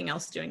everything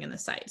else doing in the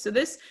site? So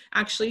this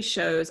actually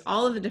shows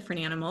all of the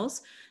different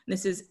animals.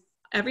 This is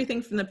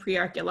everything from the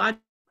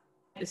pre-archaeological,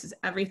 this is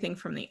everything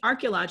from the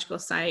archaeological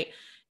site,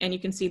 and you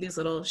can see these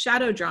little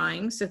shadow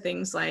drawings. So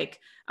things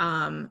like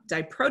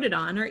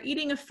Diprotodon are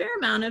eating a fair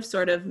amount of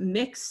sort of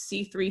mixed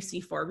C3,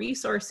 C4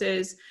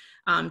 resources.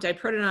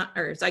 Diprotodon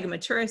or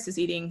Zygomaturus is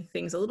eating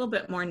things a little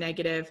bit more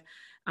negative.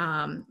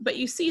 But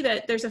you see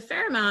that there's a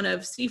fair amount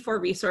of C4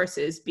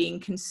 resources being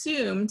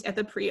consumed at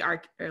the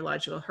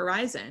pre-archaeological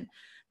horizon.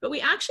 But we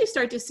actually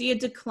start to see a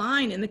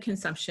decline in the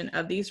consumption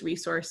of these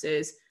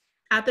resources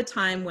at the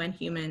time when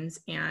humans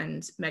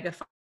and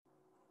megafauna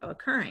are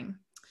occurring.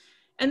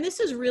 And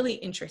this is really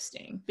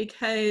interesting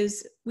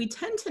because we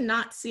tend to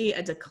not see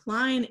a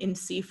decline in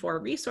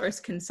C4 resource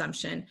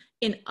consumption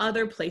in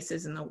other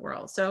places in the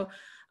world. So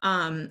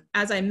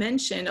as I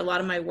mentioned, a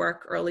lot of my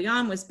work early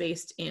on was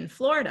based in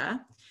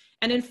Florida.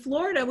 And in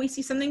Florida, we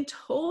see something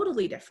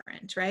totally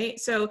different, right?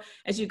 So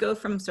as you go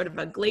from sort of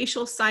a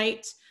glacial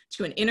site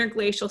to an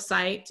interglacial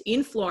site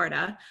in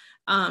Florida,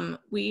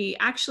 we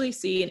actually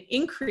see an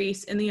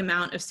increase in the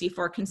amount of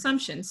C4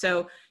 consumption.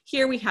 So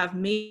here we have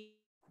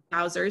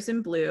browsers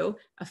in blue,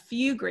 a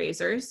few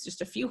grazers,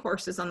 just a few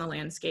horses on the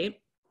landscape.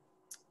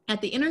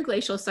 At the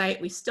interglacial site,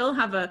 we still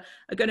have a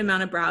good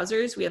amount of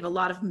browsers. We have a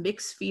lot of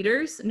mixed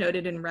feeders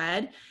noted in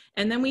red.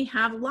 And then we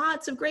have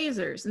lots of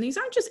grazers. And these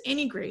aren't just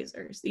any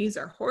grazers. These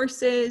are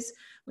horses.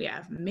 We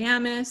have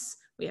mammoths.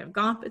 We have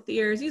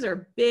gomphotheres. These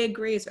are big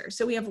grazers.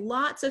 So we have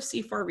lots of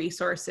C4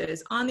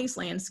 resources on these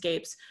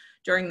landscapes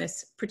during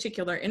this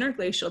particular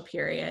interglacial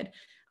period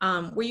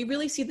where you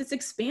really see this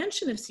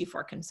expansion of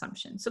C4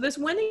 consumption. So this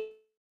went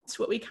against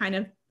what we kind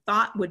of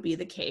thought would be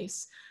the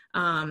case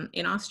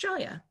in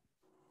Australia.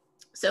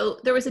 So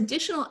there was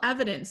additional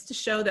evidence to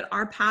show that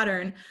our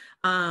pattern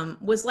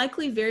was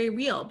likely very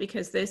real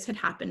because this had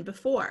happened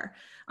before.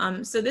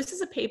 So this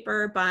is a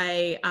paper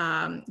by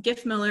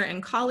Giffmiller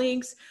and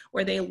colleagues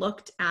where they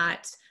looked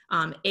at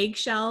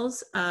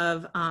eggshells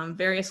of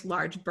various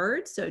large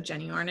birds. So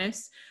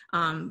Genyornis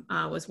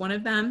was one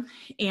of them,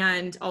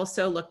 and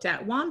also looked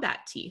at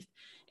wombat teeth.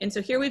 And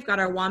so here we've got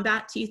our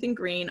wombat teeth in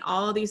green.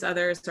 All these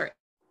others are.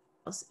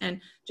 And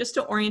just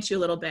to orient you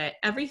a little bit,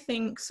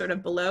 everything sort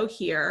of below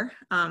here,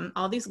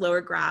 all these lower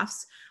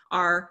graphs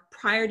are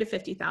prior to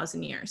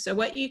 50,000 years. So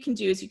what you can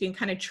do is you can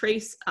kind of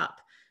trace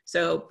up.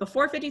 So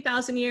before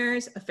 50,000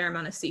 years, a fair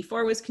amount of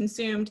C4 was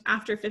consumed.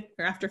 After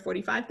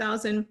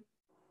 45,000,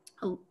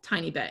 a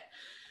tiny bit.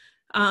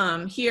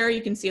 Here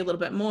you can see a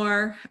little bit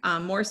more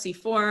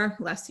C4,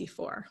 less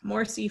C4,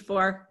 more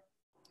C4,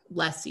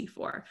 less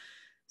C4.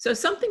 So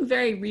something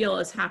very real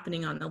is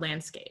happening on the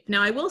landscape.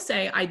 Now, I will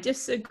say I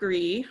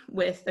disagree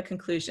with the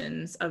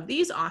conclusions of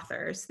these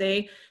authors.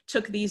 They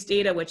took these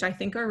data, which I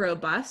think are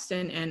robust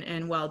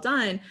and well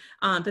done,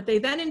 but they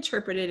then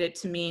interpreted it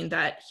to mean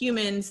that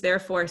humans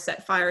therefore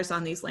set fires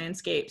on these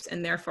landscapes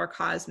and therefore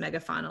caused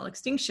megafaunal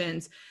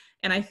extinctions.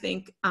 And I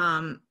think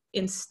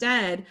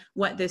instead,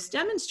 what this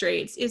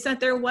demonstrates is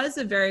that there was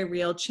a very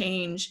real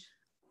change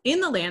in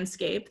the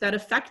landscape that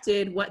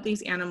affected what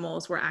these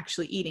animals were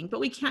actually eating. But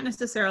we can't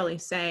necessarily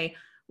say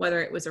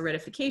whether it was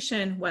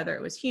aridification, whether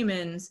it was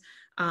humans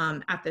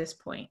at this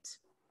point.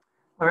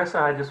 Larissa,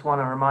 I just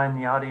want to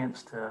remind the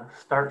audience to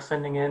start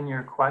sending in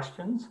your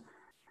questions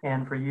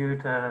and for you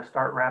to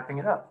start wrapping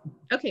it up.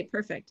 Okay,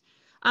 perfect.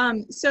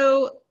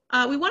 So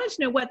we wanted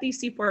to know what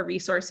these C4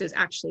 resources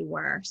actually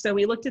were. So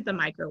we looked at the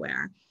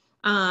microware.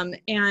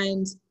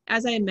 And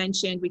as I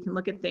mentioned, we can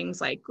look at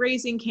things like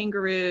grazing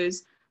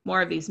kangaroos,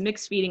 more of these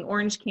mixed feeding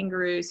orange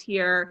kangaroos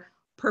here,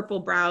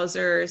 purple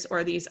browsers,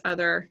 or these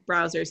other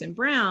browsers in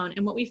brown.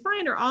 And what we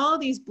find are all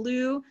these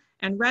blue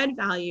and red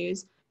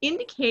values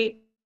indicate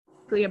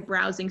a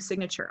browsing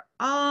signature.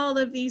 All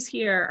of these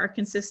here are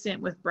consistent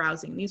with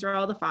browsing. These are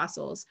all the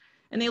fossils.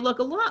 And they look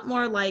a lot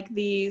more like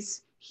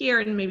these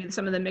here and maybe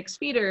some of the mixed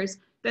feeders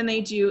than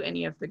they do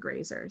any of the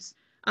grazers.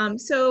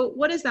 So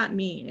what does that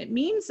mean? It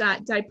means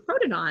that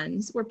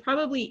Diprotodons were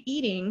probably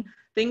eating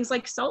things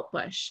like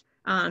saltbush.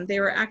 They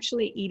were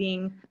actually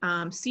eating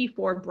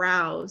C4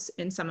 browse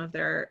in some of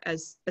their,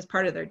 as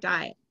part of their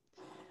diet.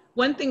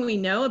 One thing we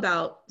know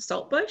about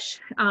saltbush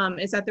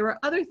is that there were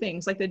other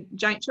things like the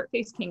giant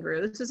short-faced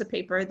kangaroo. This is a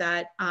paper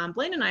that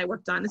Blaine and I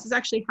worked on. This is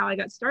actually how I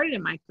got started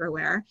in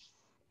microware,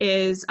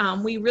 is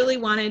we really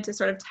wanted to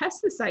sort of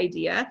test this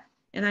idea.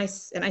 And I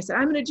said,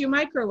 I'm going to do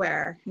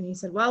microware. And he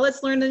said, well,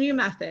 let's learn the new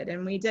method.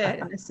 And we did.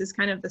 And this is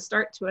kind of the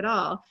start to it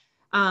all.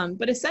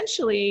 But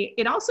essentially,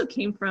 it also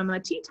came from a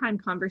tea time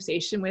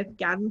conversation with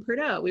Gavin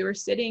Purdue. We were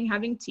sitting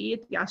having tea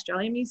at the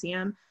Australian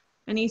Museum,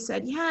 and he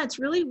said, yeah, it's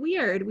really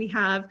weird. We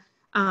have,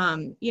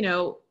 you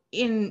know,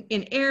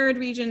 in arid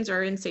regions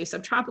or in, say,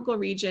 subtropical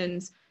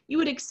regions, you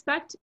would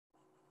expect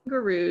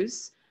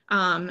kangaroos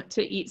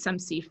to eat some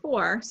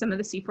C4, some of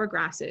the C4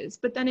 grasses.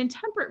 But then in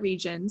temperate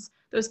regions,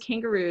 those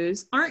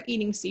kangaroos aren't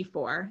eating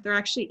C4. They're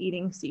actually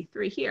eating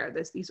C3 here.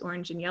 There's these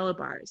orange and yellow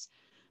bars.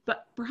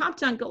 But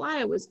Berhoptodon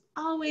goliah was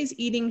always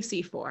eating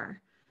C4.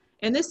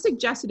 And this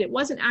suggested it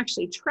wasn't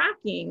actually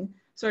tracking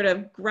sort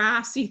of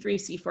grass, C3,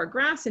 C4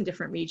 grass in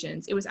different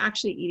regions. It was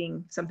actually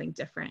eating something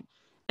different.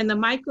 And the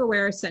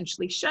microwear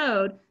essentially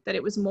showed that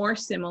it was more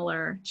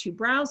similar to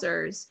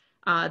browsers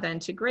than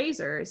to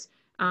grazers.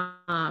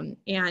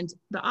 And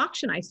the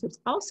auction isotopes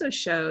also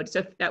showed,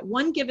 so at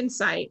one given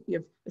site, you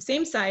have the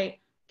same site,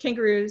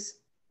 kangaroos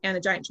and the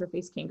giant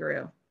short-faced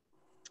kangaroo.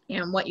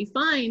 And what you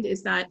find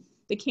is that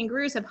the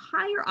kangaroos have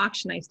higher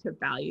auction isotope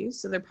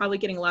values, so they're probably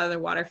getting a lot of their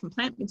water from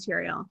plant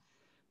material,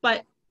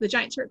 but the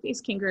giant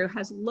short-faced kangaroo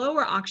has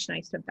lower auction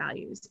isotope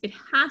values. It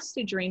has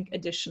to drink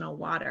additional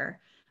water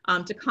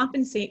to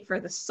compensate for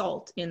the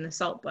salt in the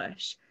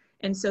saltbush.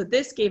 And so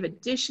this gave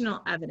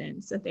additional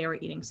evidence that they were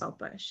eating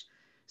saltbush.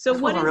 So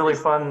this was a really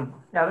fun,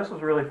 this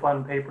was a really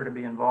fun paper to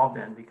be involved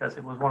in, because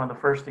it was one of the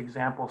first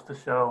examples to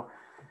show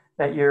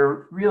that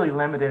you're really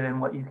limited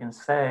in what you can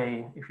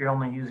say if you're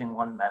only using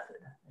one method,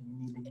 and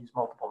you need to use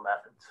multiple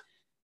methods.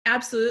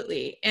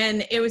 Absolutely.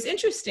 And it was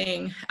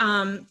interesting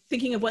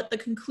thinking of what the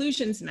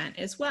conclusions meant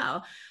as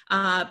well,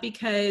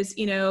 because,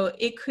 you know,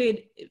 it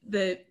could,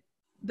 the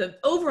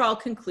overall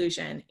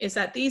conclusion is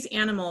that these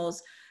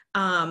animals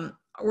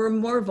were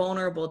more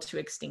vulnerable to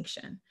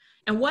extinction.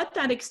 And what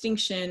that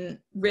extinction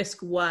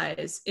risk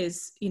was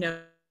is, you know,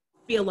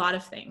 be a lot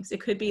of things. It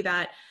could be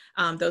that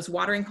those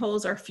watering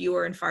holes are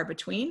fewer and far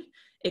between.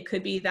 It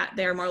could be that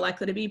they're more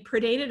likely to be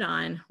predated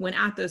on when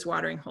at those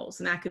watering holes.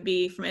 And that could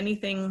be from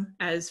anything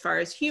as far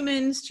as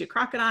humans to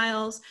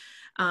crocodiles.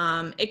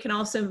 It can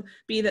also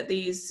be that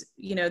these,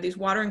 you know, these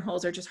watering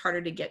holes are just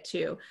harder to get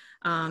to.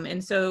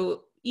 And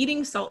so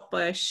eating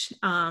saltbush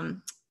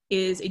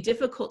is a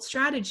difficult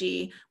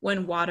strategy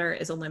when water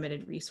is a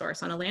limited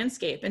resource on a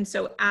landscape. And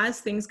so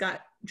as things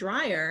got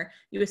drier,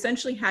 you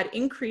essentially had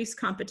increased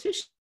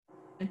competition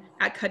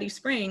at Cuddy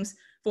Springs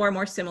for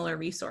more similar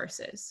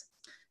resources.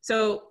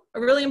 So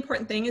a really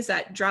important thing is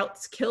that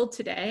droughts kill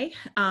today.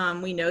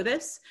 We know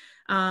this,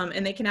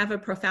 and they can have a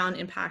profound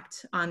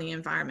impact on the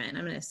environment.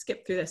 I'm going to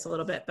skip through this a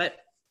little bit, but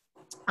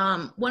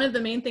one of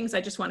the main things I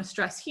just want to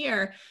stress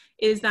here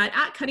is that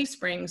at Cuddy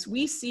Springs,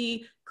 we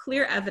see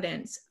clear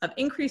evidence of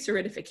increased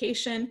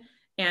aridification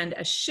and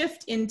a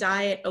shift in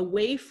diet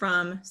away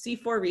from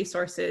C4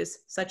 resources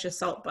such as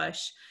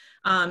saltbush,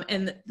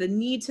 and the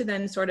need to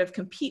then sort of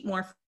compete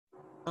more for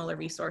smaller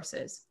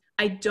resources.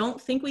 I don't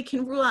think we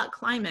can rule out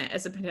climate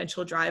as a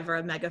potential driver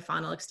of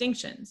megafaunal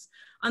extinctions.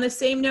 On the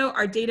same note,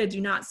 our data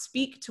do not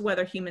speak to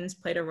whether humans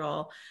played a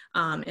role,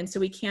 and so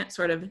we can't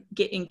sort of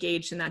get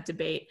engaged in that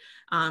debate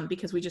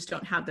because we just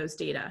don't have those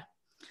data.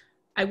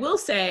 I will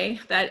say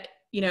that,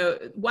 you know,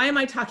 why am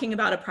I talking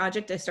about a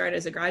project I started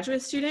as a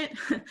graduate student?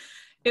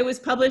 It was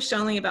published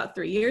only about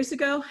 3 years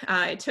ago.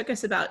 It took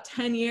us about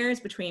 10 years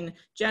between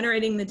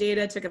generating the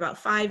data. It took about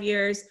 5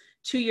 years,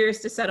 2 years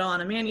to settle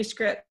on a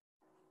manuscript,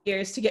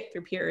 years to get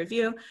through peer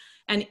review.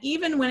 And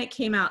even when it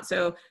came out,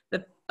 so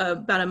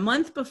about a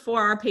month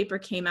before our paper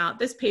came out,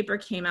 this paper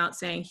came out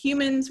saying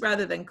humans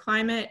rather than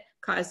climate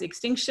caused the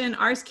extinction.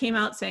 Ours came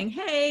out saying,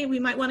 hey, we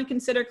might want to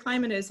consider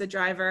climate as the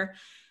driver.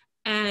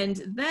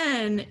 And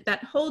then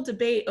that whole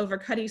debate over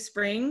Cuddy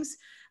Springs,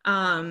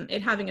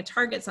 it having a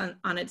targets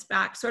on its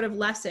back sort of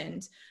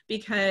lessened,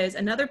 because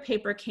another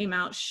paper came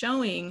out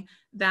showing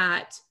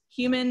that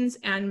humans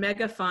and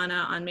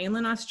megafauna on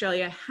mainland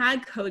Australia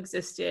had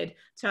coexisted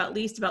to at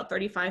least about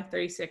 35,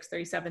 36,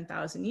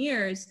 37,000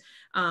 years.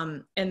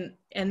 And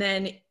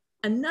then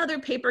another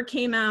paper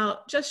came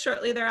out just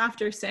shortly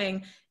thereafter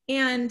saying,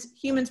 and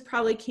humans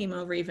probably came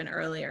over even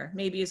earlier,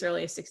 maybe as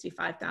early as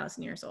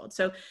 65,000 years old.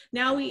 So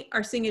now we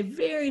are seeing a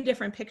very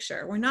different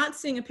picture. We're not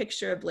seeing a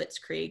picture of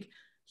blitzkrieg,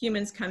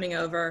 humans coming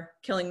over,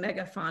 killing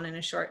megafauna in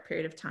a short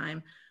period of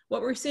time.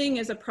 What we're seeing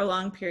is a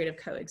prolonged period of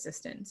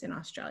coexistence in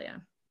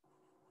Australia.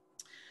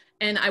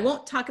 And I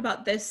won't talk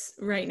about this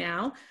right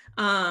now,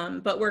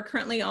 but we're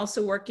currently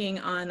also working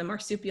on the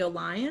marsupial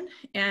lion.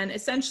 And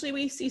essentially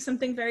we see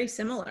something very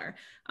similar.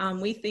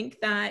 We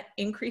think that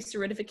increased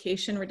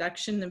aridification,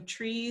 reduction of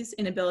trees,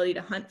 inability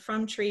to hunt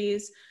from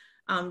trees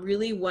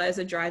really was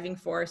a driving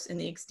force in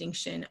the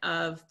extinction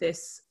of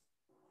this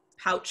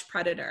pouch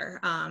predator,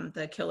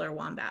 the killer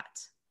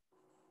wombat.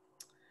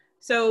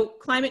 So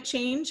climate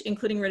change,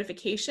 including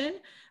aridification,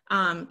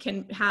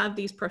 can have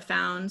these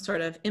profound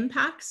sort of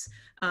impacts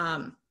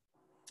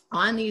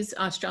on these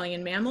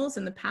Australian mammals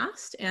in the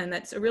past, and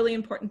that's a really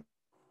important thing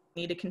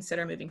we need to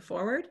consider moving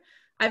forward.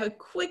 I have a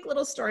quick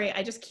little story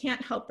I just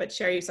can't help but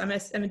share you, so I'm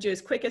gonna do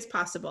as quick as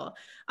possible.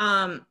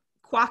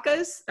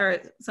 quokkas are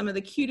some of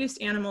the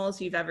cutest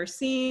animals you've ever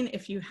seen.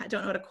 If you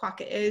don't know what a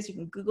quokka is, you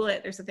can Google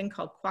it. There's a thing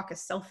called quokka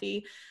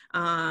selfie.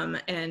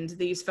 And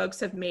these folks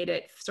have made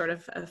it sort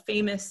of a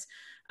famous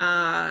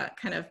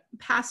kind of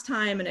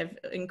pastime and have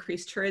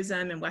increased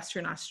tourism in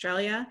Western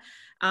Australia.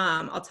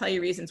 I'll tell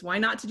you reasons why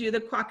not to do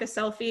the quokka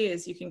selfie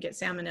is you can get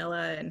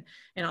salmonella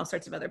and all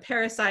sorts of other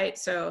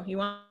parasites. So you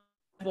want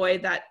to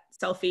avoid that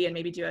selfie and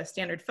maybe do a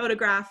standard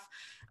photograph.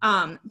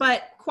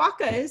 But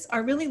quokkas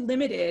are really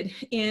limited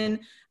in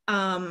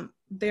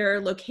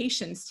their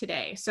locations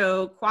today.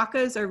 So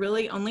quokkas are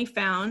really only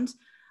found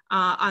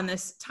on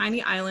this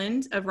tiny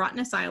island of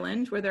Rottnest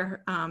Island, where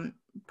they're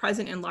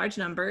present in large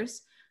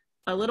numbers,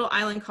 a little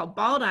island called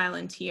Bald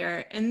Island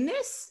here. And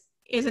this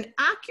is an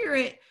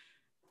accurate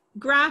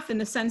graph in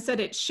the sense that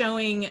it's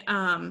showing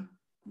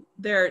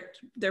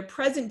their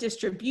present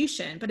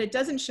distribution, but it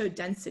doesn't show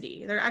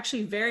density. They're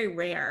actually very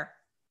rare.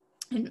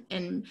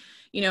 And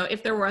you know,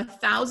 if there were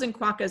 1,000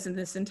 quokkas in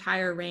this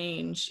entire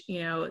range, you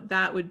know,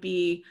 that would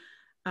be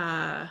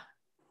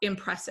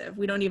impressive.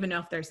 We don't even know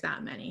if there's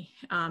that many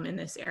in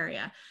this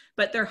area,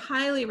 but they're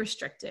highly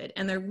restricted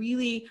and they're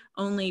really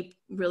only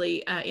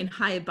really in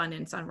high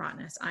abundance on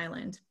Rottnest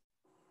Island.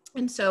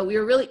 And so we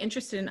were really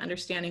interested in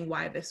understanding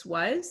why this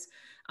was.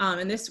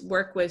 And this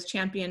work was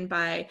championed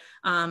by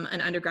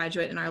an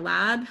undergraduate in our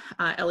lab,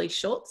 Ellie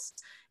Schultz.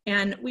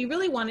 And we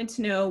really wanted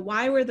to know,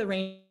 why were the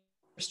range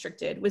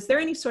restricted? Was there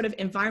any sort of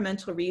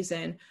environmental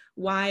reason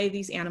why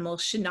these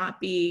animals should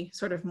not be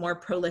sort of more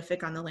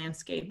prolific on the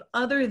landscape,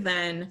 other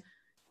than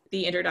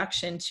the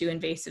introduction to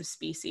invasive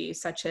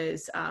species such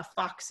as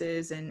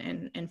foxes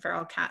and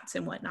feral cats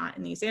and whatnot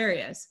in these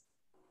areas?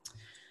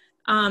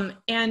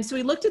 And so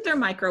we looked at their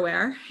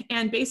microwear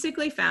and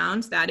basically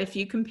found that if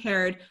you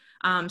compared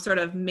sort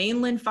of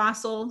mainland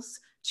fossils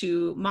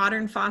to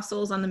modern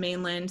fossils on the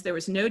mainland, there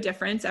was no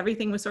difference.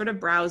 Everything was sort of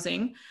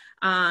browsing.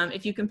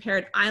 If you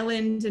compared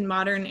island and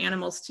modern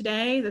animals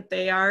today, that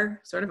they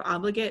are sort of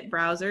obligate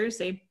browsers,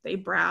 they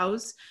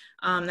browse.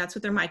 That's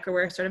what their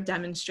microwear sort of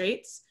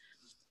demonstrates.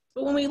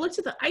 But when we looked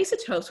at the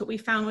isotopes, what we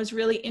found was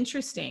really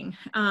interesting.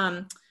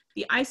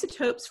 The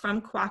isotopes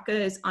from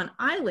quokkas on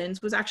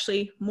islands was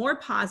actually more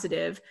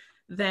positive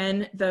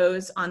than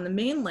those on the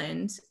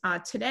mainland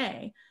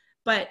today.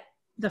 But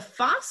the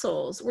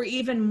fossils were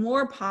even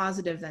more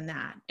positive than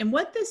that. And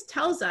what this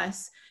tells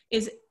us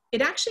is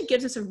it actually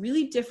gives us a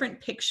really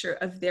different picture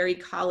of their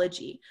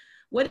ecology.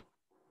 What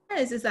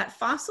it is that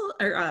fossil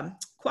or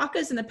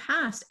quokkas in the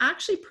past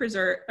actually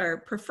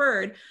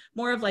preferred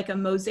more of like a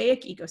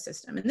mosaic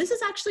ecosystem. And this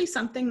is actually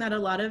something that a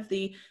lot of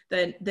the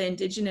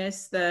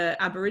indigenous, the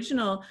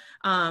Aboriginal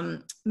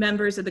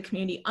members of the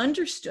community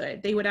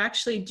understood. They would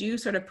actually do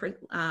sort of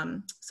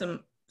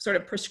some sort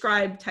of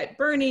prescribed type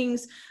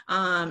burnings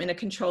in a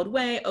controlled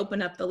way,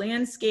 open up the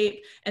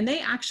landscape. And they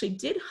actually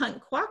did hunt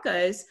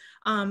quokkas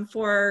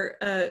for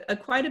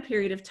quite a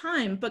period of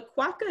time, but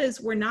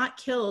quokkas were not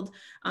killed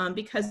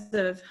because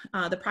of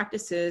the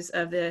practices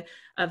of the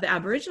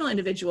Aboriginal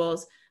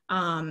individuals.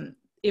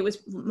 It was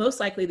most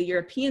likely the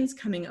Europeans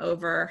coming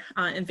over,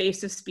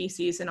 invasive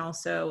species, and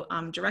also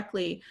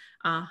directly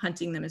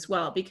hunting them as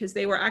well, because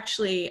they were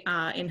actually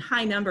in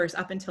high numbers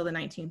up until the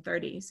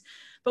 1930s.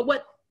 But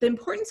what the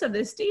importance of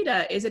this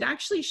data is, it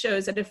actually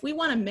shows that if we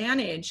want to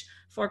manage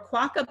for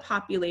quokka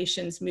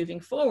populations moving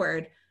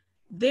forward,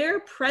 their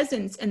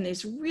presence in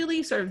this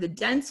really sort of the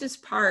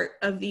densest part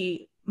of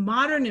the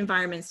modern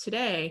environments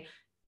today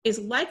is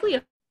likely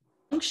a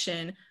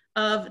function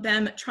of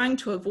them trying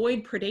to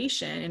avoid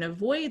predation and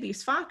avoid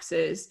these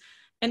foxes,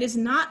 and is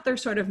not their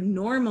sort of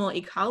normal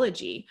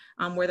ecology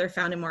where they're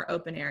found in more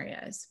open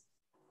areas.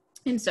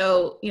 And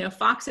so, you know,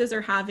 foxes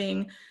are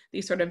having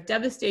these sort of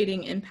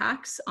devastating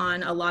impacts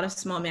on a lot of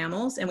small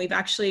mammals. And we've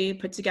actually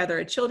put together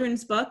a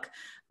children's book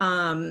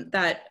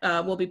that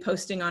we'll be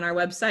posting on our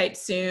website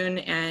soon.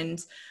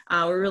 And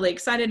we're really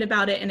excited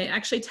about it. And it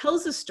actually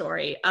tells the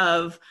story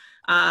of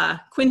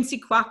Quincy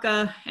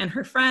quokka and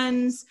her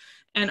friends,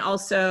 and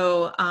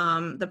also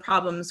the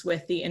problems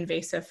with the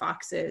invasive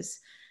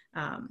foxes.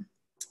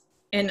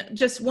 And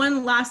just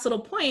one last little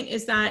point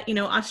is that, you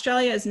know,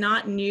 Australia is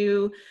not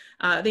new.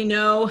 They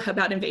know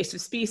about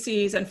invasive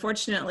species.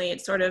 Unfortunately,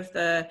 it's sort of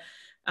the,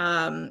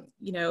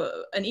 you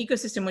know, an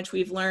ecosystem which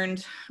we've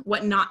learned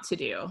what not to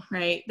do,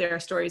 right? There are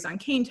stories on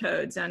cane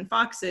toads and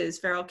foxes,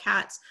 feral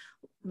cats,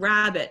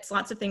 rabbits,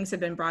 lots of things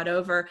have been brought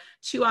over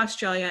to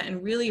Australia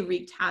and really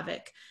wreaked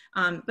havoc.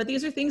 But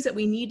these are things that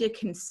we need to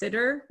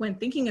consider when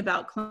thinking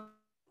about climate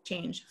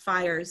change,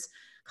 fires,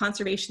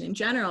 conservation in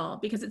general,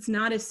 because it's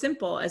not as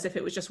simple as if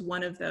it was just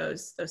one of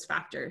those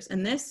factors.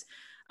 And this,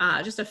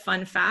 just a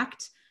fun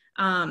fact,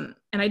 and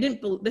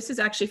this is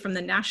actually from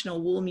the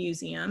National Wool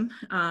Museum.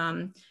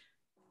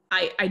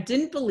 I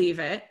didn't believe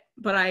it,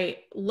 but I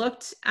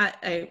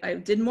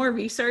did more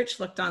research,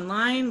 looked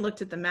online,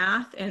 looked at the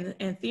math,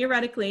 and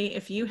theoretically,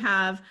 if you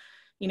have,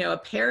 you know, a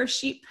pair of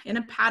sheep in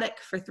a paddock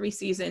for 3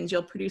 seasons,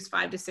 you'll produce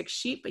 5 to 6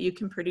 sheep, but you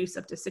can produce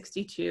up to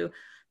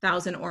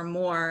 62,000 or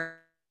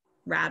more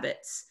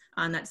rabbits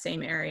on that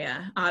same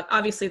area.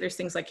 Obviously, there's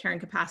things like carrying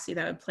capacity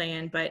that would play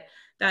in, but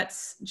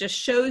that's just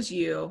shows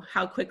you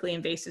how quickly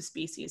invasive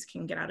species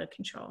can get out of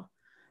control.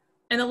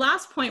 And the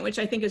last point, which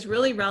I think is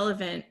really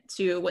relevant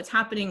to what's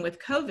happening with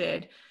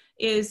COVID,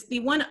 is the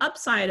one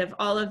upside of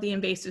all of the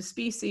invasive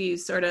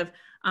species sort of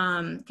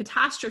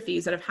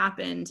catastrophes that have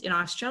happened in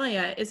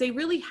Australia is they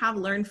really have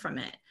learned from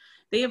it.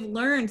 They have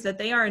learned that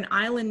they are an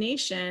island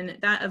nation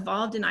that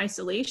evolved in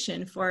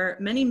isolation for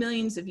many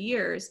millions of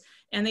years,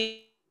 and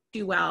they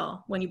do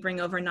well when you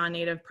bring over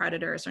non-native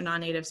predators or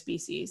non-native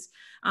species.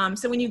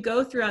 So when you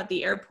go throughout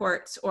the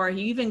airports, or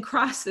you even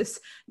cross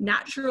this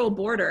natural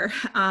border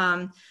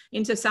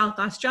into South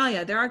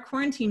Australia, there are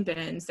quarantine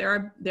bins.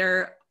 There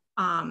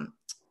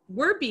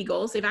were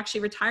beagles. They've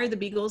actually retired the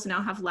beagles and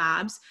now have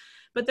labs,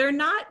 but they're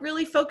not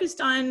really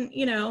focused on,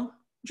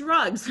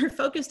 drugs. They're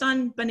focused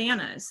on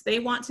bananas. They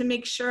want to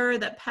make sure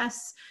that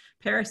pests,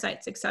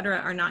 parasites, et cetera,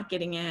 are not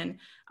getting in.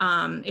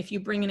 If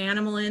you bring an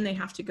animal in, they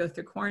have to go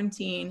through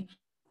quarantine.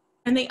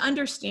 And they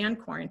understand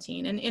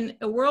quarantine. And in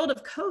a world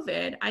of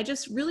COVID, I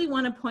just really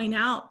want to point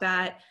out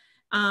that,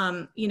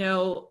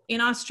 in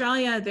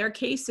Australia, their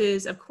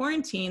cases of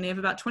quarantine, they have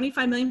about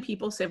 25 million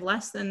people, so they have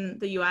less than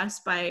the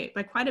US by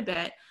quite a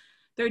bit.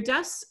 Their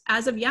deaths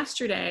as of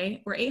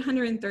yesterday were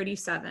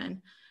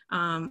 837,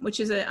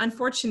 which is an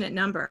unfortunate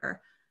number.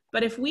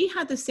 But if we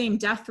had the same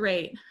death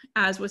rate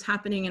as was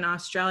happening in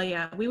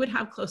Australia, we would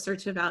have closer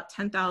to about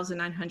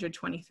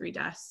 10,923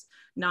 deaths,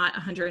 not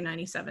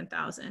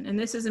 197,000. And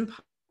this is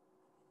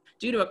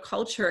due to a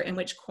culture in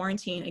which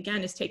quarantine,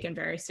 again, is taken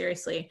very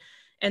seriously.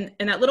 And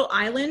that little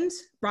island,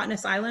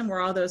 Rottnest Island,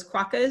 where all those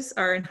quokkas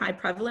are in high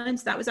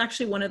prevalence, that was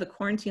actually one of the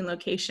quarantine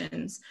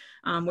locations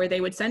where they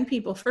would send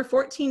people for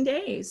 14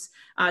 days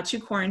to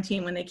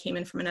quarantine when they came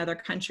in from another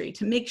country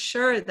to make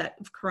sure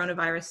that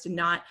coronavirus did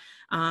not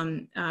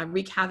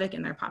wreak havoc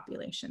in their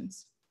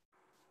populations.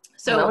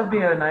 So that would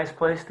be a nice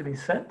place to be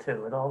sent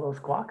to with all those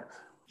quokkas.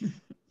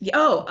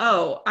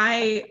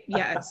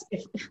 Yes.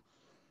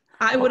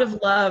 I would have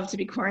loved to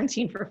be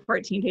quarantined for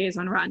 14 days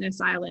on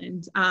Rottnest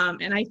Island.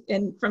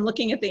 And from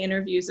looking at the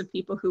interviews of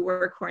people who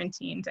were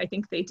quarantined, I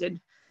think they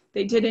did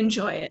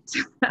enjoy it.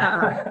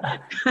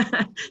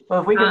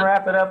 Well, if we can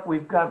wrap it up,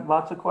 we've got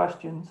lots of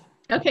questions.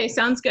 Okay,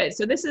 sounds good.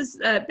 So this is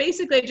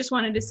basically, I just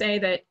wanted to say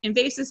that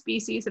invasive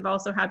species have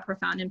also had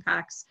profound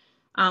impacts.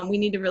 We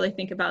need to really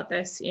think about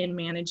this in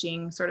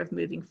managing sort of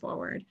moving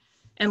forward.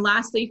 And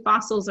lastly,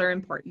 fossils are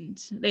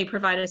important. They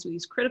provide us with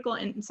these critical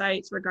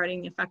insights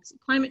regarding the effects of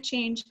climate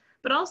change,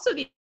 but also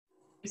the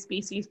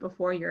species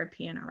before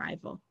European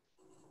arrival.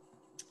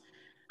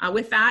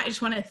 With that, I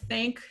just want to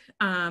thank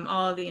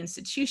all of the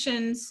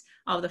institutions,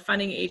 all of the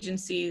funding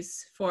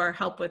agencies for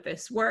help with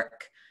this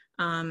work,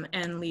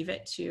 and leave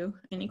it to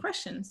any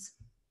questions.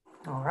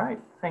 All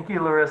right, thank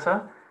you,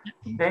 Larissa.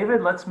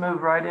 David, let's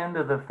move right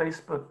into the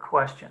Facebook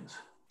questions.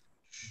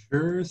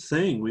 Sure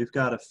thing. We've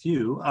got a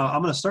few.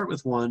 I'm going to start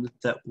with one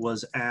that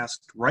was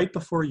asked right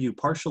before you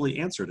partially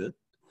answered it.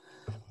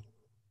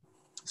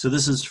 So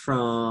this is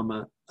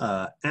from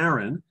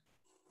Aaron,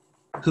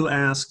 who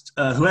asked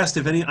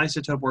if any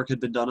isotope work had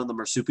been done on the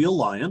marsupial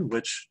lion,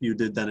 which you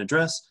did then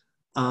address.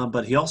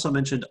 But he also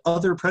mentioned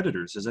other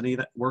predators. Has any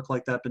work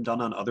like that been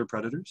done on other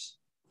predators?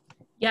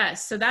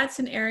 Yes, so that's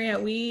an area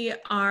we've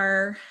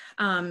done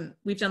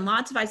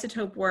lots of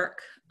isotope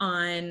work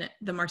on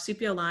the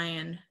marsupial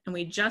lion, and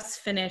we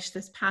just finished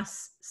this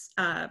past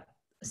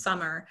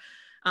summer.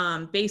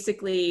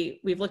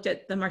 Basically, we've looked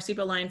at the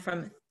marsupial lion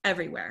from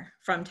everywhere,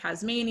 from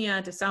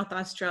Tasmania to South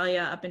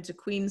Australia, up into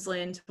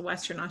Queensland to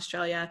Western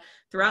Australia,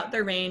 throughout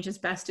their range as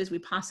best as we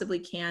possibly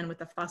can with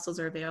the fossils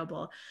are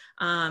available.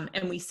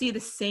 And we see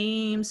the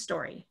same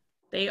story.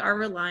 They are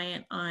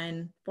reliant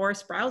on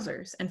forest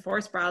browsers, and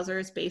forest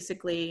browsers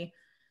basically,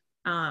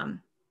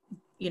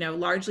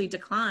 largely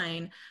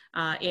decline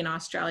in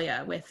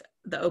Australia with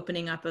the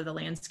opening up of the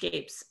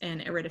landscapes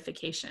and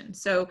aridification.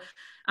 So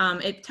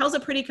it tells a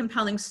pretty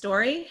compelling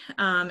story,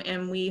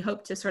 and we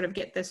hope to sort of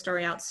get this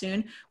story out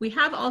soon. We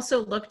have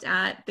also looked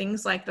at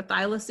things like the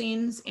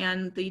thylacines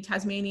and the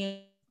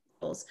Tasmanian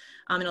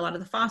in a lot of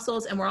the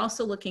fossils, and we're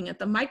also looking at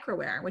the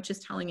microwear, which is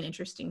telling an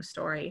interesting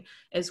story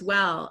as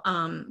well.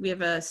 We have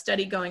a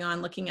study going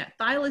on looking at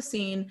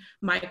thylacine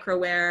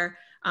microwear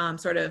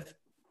sort of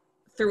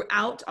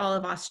throughout all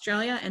of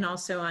Australia and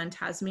also on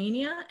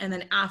Tasmania, and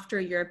then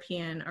after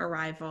European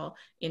arrival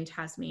in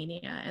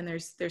Tasmania. And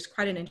there's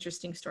quite an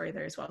interesting story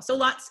there as well. So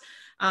lots,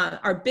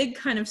 our big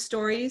kind of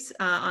stories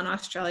on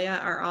Australia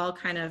are all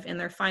kind of in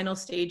their final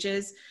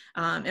stages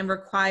and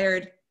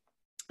required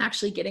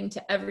actually getting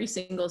to every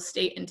single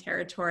state and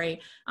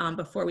territory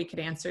before we could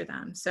answer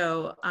them.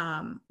 So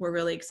we're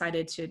really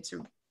excited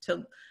to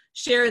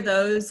share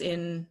those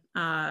in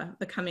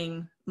the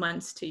coming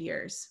months to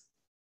years.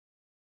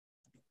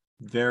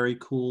 Very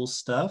cool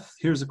stuff.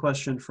 Here's a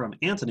question from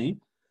Anthony,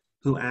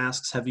 who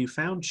asks, have you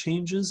found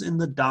changes in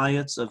the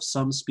diets of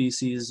some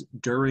species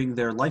during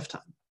their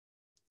lifetime?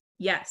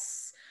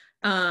 Yes.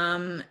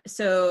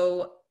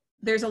 So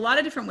there's a lot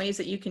of different ways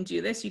that you can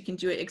do this. You can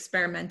do it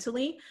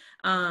experimentally,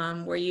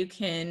 where you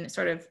can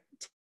sort of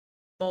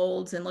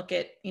molds and look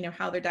at, you know,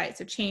 how their diets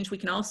have changed. We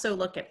can also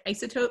look at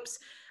isotopes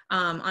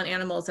on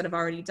animals that have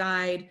already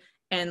died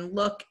and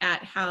look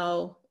at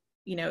how,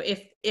 you know,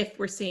 if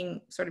we're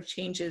seeing sort of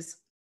changes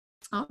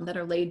that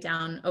are laid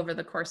down over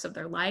the course of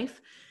their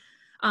life.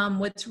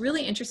 What's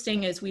really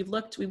interesting is we've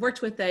worked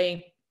with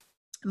a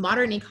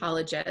modern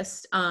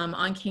ecologist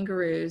on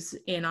kangaroos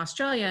in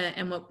Australia,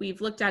 and what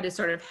we've looked at is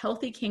sort of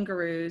healthy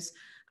kangaroos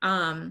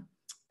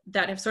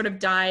that have sort of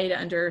died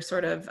under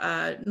sort of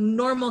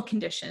normal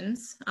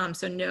conditions,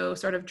 so no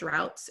sort of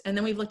droughts. And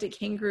then we've looked at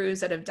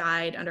kangaroos that have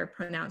died under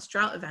pronounced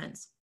drought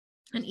events,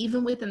 and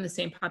even within the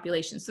same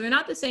population. So they're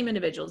not the same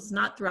individuals, it's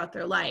not throughout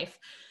their life,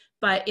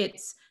 but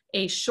it's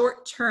a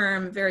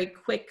short-term, very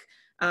quick,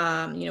 you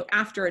know,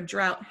 after a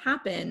drought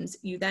happens,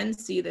 you then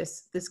see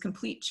this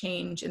complete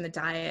change in the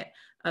diet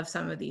of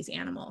some of these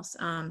animals.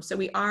 So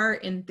we are,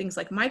 in things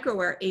like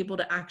microware, able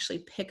to actually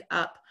pick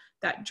up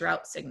that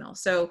drought signal.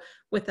 So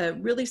with a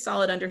really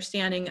solid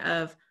understanding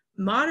of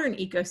modern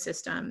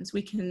ecosystems,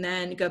 we can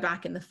then go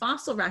back in the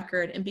fossil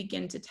record and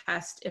begin to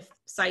test if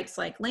sites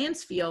like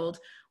Lansfield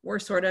were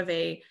sort of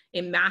a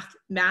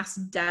mass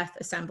death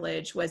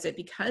assemblage. Was it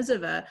because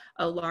of a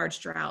large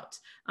drought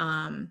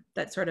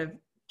that sort of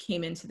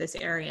came into this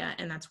area,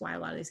 and that's why a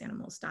lot of these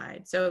animals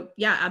died? So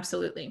yeah,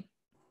 absolutely.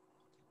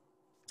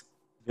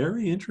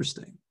 Very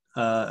interesting.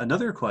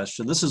 Another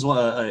question, this is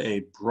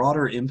a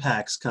broader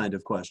impacts kind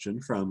of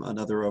question from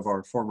another of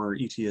our former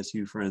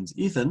ETSU friends,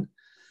 Ethan.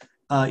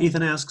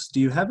 Ethan asks, do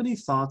you have any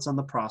thoughts on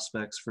the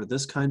prospects for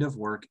this kind of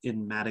work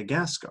in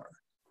Madagascar?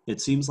 It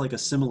seems like a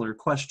similar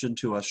question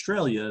to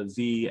Australia,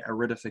 v.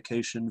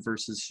 aridification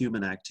versus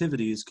human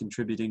activities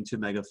contributing to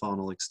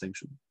megafaunal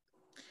extinction.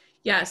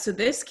 Yeah, so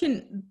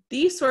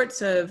these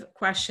sorts of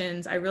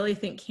questions I really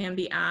think can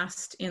be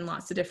asked in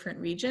lots of different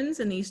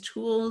regions, and these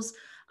tools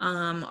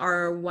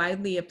are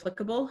widely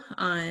applicable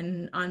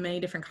on many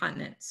different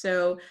continents.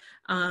 So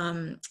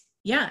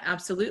yeah,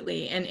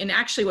 absolutely. And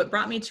actually what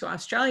brought me to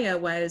Australia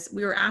was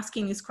we were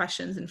asking these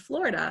questions in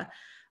Florida,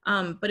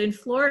 but in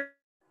Florida,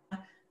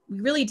 we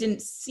really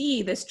didn't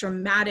see this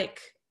dramatic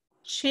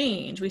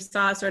change. We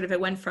saw sort of, it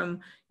went from,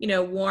 you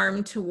know,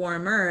 warm to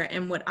warmer.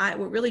 And what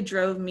really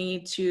drove me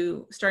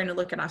to starting to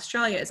look at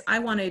Australia is I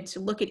wanted to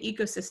look at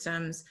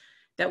ecosystems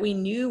that we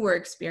knew were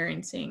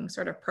experiencing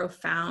sort of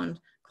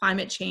profound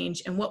climate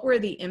change, and what were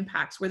the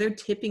impacts? Were there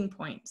tipping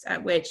points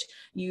at which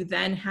you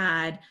then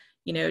had,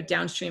 you know,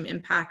 downstream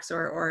impacts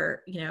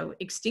or you know,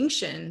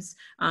 extinctions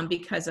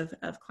because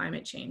of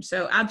climate change?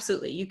 So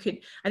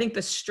absolutely, I think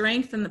the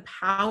strength and the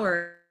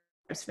power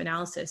of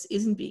analysis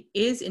is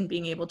in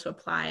being able to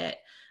apply it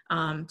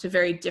to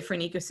very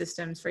different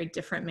ecosystems, very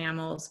different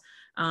mammals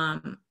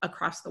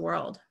across the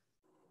world.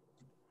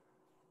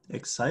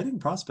 Exciting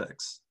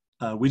prospects.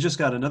 We just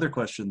got another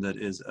question that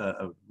is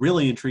a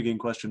really intriguing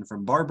question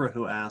from Barbara,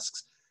 who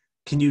asks,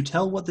 can you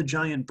tell what the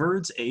giant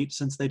birds ate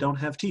since they don't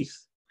have teeth?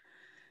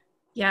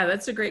 Yeah,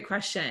 that's a great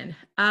question.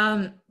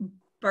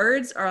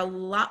 Birds are a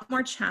lot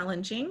more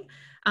challenging.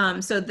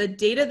 So the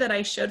data that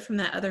I showed from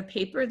that other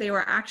paper, they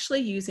were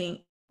actually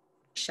using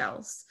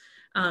eggshells.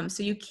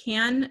 So you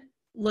can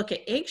look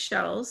at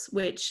eggshells,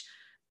 which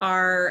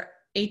are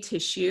a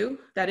tissue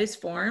that is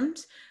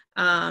formed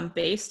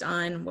based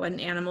on what an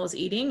animal is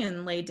eating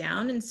and lay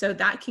down. And so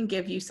that can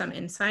give you some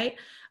insight.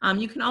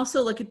 You can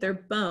also look at their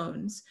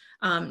bones.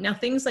 Now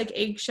things like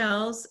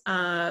eggshells,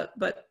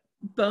 but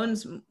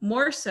bones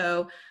more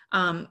so,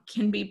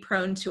 can be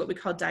prone to what we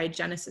call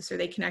diagenesis, or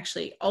they can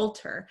actually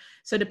alter.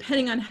 So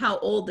depending on how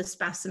old the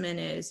specimen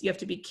is, you have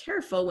to be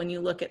careful when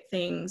you look at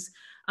things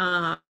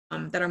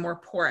that are more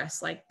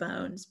porous, like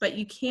bones. But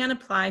you can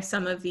apply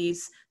some of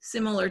these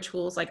similar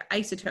tools like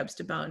isotopes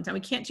to bones. Now we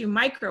can't do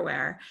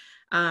microware,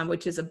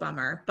 which is a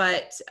bummer,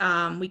 but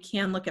we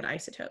can look at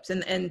isotopes,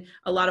 and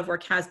a lot of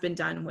work has been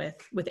done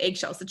with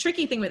eggshells. The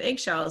tricky thing with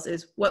eggshells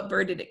is, what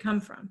bird did it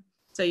come from?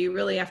 So you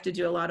really have to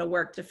do a lot of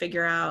work to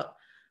figure out,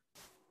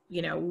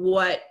 you know,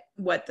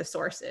 what the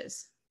source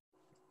is.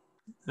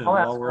 I'll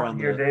ask one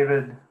here,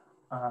 David.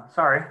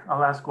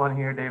 I'll ask one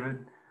here, David,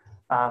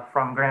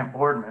 from Grant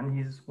Boardman.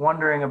 He's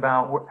wondering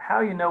about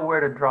how you know where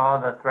to draw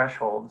the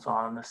thresholds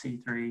on the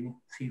C3,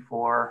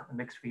 C4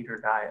 mixed feeder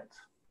diets.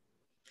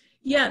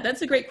 Yeah,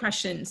 that's a great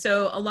question.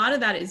 So a lot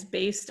of that is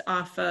based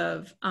off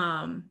of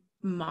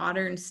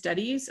modern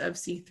studies of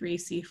C3,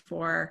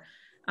 C4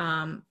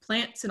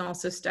 plants, and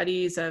also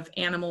studies of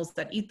animals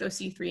that eat those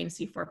C3 and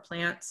C4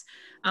 plants.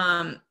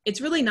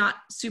 It's really not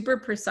super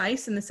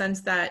precise in the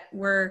sense that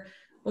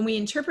when we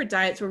interpret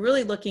diets, we're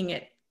really looking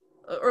at,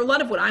 or a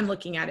lot of what I'm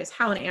looking at is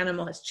how an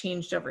animal has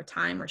changed over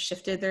time or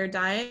shifted their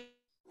diet.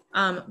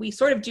 We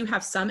sort of do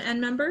have some end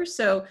members,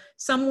 so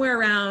somewhere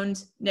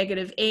around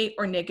 -8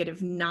 or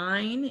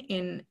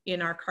 -9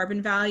 in our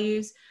carbon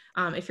values.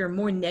 If you're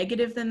more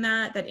negative than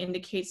that, that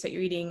indicates that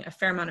you're eating a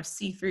fair amount of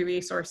C3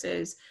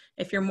 resources.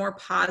 If you're more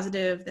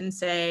positive than,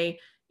 say,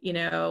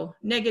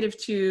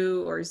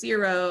 -2 or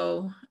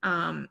 0,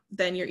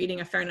 then you're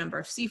eating a fair number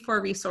of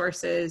C4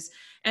 resources.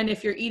 And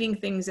if you're eating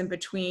things in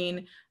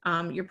between,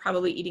 you're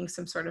probably eating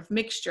some sort of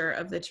mixture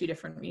of the two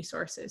different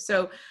resources.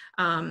 So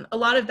a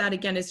lot of that,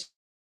 again, is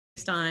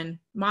based on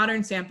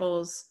modern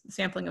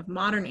sampling of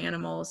modern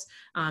animals,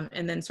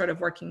 and then sort of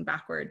working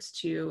backwards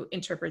to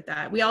interpret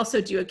that. We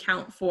also do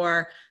account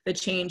for the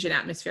change in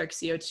atmospheric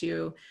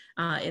CO2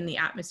 in the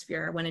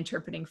atmosphere when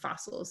interpreting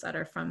fossils that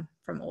are from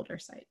older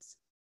sites.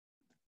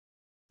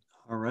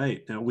 All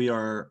right, now we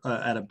are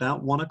at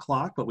about 1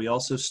 o'clock, but we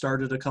also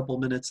started a couple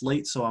minutes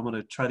late, so I'm going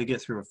to try to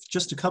get through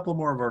just a couple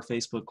more of our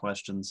Facebook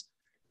questions.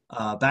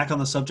 Back on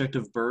the subject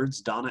of birds,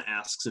 Donna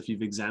asks if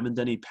you've examined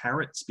any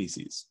parrot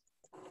species.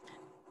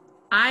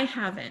 I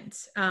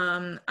haven't.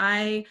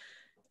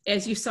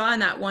 As you saw in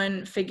that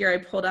one figure I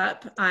pulled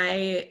up,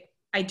 I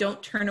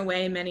don't turn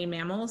away many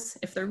mammals.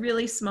 If they're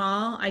really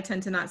small, I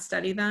tend to not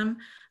study them,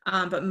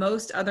 but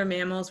most other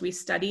mammals we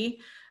study.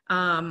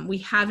 We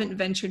haven't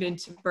ventured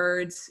into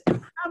birds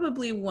and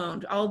probably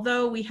won't,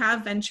 although we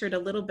have ventured a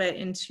little bit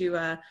into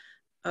a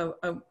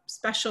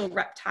special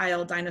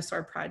reptile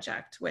dinosaur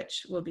project,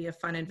 which will be a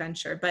fun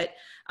adventure, but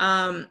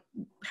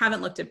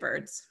haven't looked at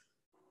birds.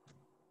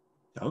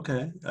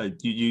 Okay,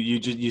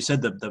 you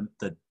said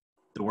the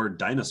word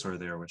dinosaur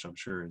there, which I'm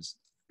sure has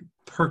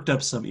perked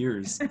up some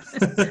ears.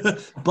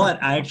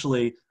 But I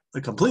actually, a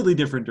completely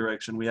different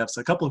direction. We have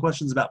a couple of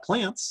questions about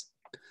plants.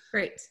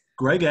 Great.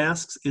 Greg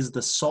asks, is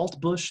the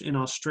saltbush in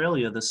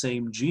Australia the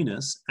same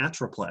genus,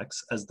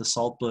 Atriplex, as the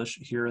saltbush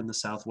here in the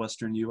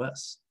southwestern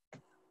U.S.?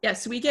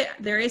 Yes,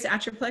 there is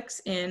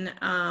Atriplex in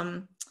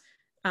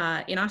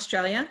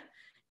Australia.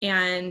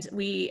 And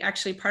we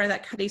actually, part of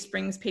that Cuddy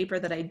Springs paper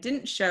that I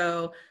didn't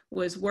show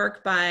was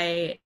work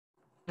by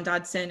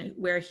Dodson,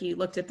 where he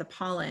looked at the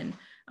pollen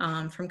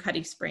from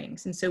Cuddy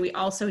Springs. And so we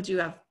also do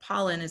have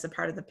pollen as a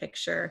part of the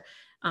picture,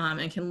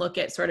 and can look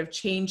at sort of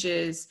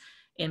changes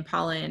in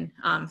pollen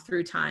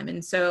through time.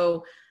 And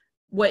so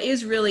what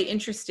is really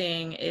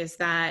interesting is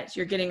that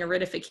you're getting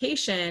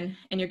aridification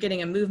and you're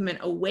getting a movement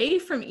away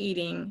from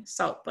eating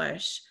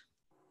saltbush,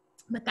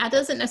 but that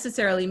doesn't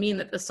necessarily mean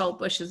that the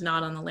saltbush is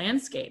not on the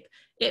landscape.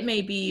 It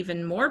may be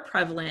even more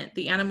prevalent.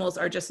 The animals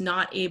are just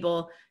not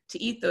able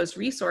to eat those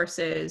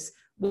resources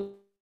with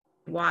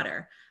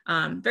water.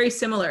 Very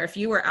similar, if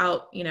you were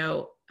out,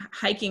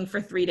 hiking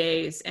for 3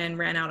 days and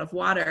ran out of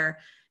water,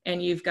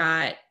 and you've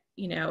got,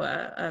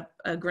 a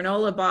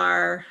granola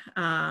bar,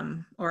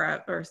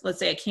 or let's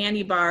say a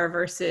candy bar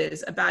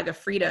versus a bag of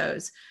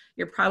Fritos,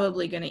 you're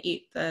probably going to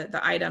eat the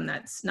item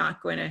that's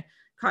not going to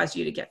cause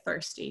you to get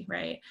thirsty,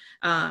 right?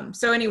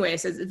 So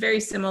anyways, very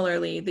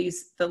similarly,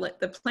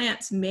 the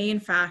plants may in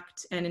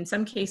fact, and in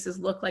some cases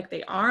look like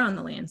they are on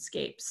the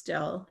landscape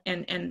still,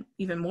 and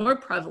even more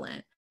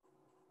prevalent,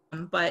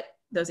 but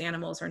those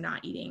animals are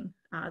not eating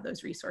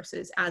those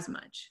resources as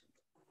much.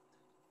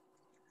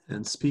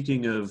 And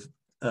speaking of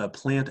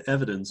plant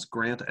evidence,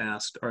 Grant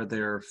asked, are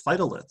there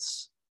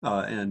phytoliths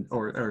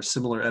or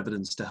similar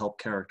evidence to help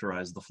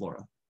characterize the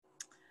flora?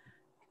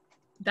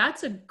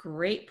 That's a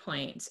great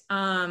point.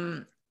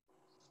 I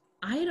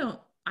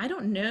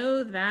don't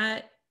know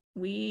that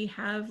we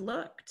have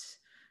looked,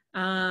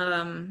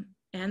 and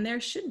there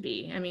should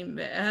be. I mean,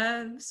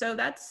 so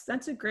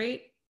that's a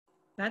great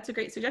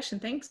suggestion.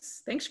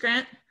 Thanks,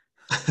 Grant.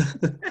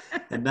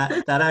 And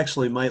that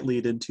actually might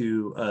lead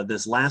into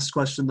this last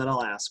question that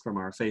I'll ask from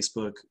our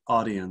Facebook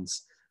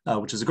audience,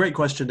 which is a great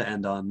question to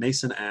end on.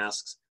 Mason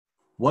asks,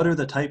 what are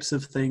the types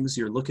of things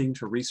you're looking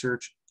to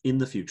research in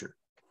the future?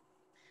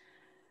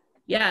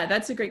 Yeah,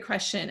 that's a great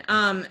question.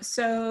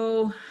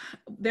 So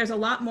there's a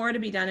lot more to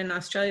be done in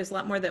Australia. There's a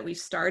lot more that we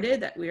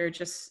started that we're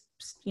just,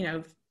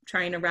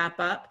 trying to wrap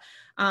up.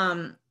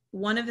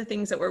 One of the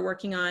things that we're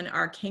working on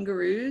are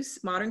kangaroos,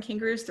 modern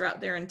kangaroos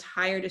throughout their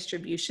entire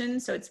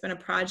distribution. So it's been a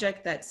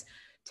project that's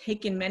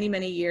taken many,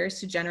 many years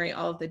to generate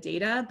all of the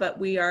data, but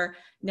we are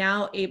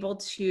now able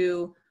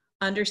to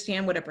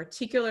understand what a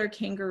particular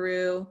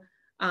kangaroo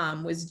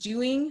was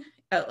doing,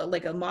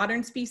 like a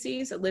modern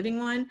species, a living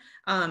one,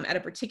 at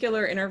a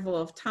particular interval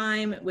of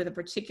time with a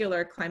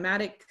particular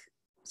climatic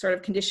sort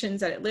of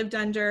conditions that it lived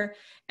under.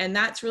 And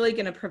that's really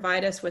going to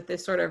provide us with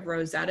this sort of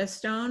Rosetta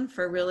Stone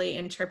for really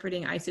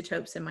interpreting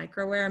isotopes and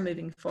microwear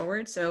moving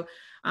forward. So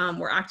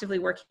we're actively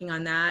working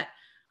on that.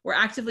 We're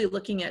actively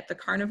looking at the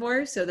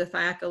carnivores. So the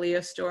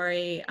Thiakaleo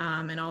story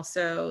and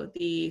also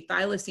the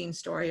thylacine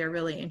story are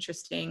really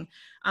interesting.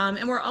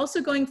 And we're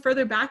also going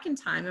further back in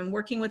time and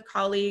working with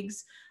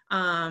colleagues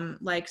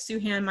like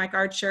Suhan, Mike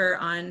Archer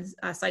on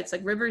sites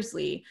like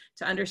Riversley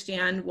to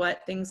understand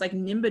what things like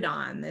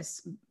Nimbodon,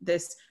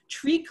 this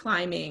tree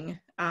climbing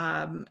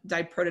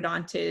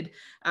diprotodontid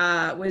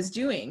was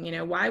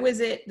doing. Why was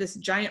it this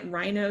giant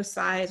rhino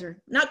size,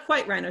 or not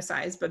quite rhino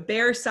size, but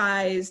bear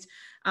sized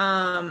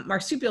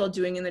marsupial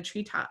doing in the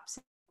treetops?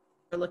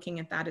 looking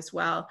at that as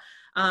well.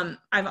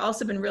 I've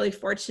also been really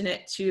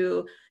fortunate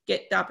to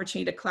get the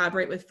opportunity to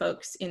collaborate with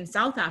folks in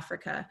South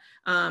Africa.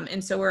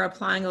 And so we're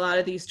applying a lot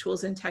of these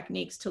tools and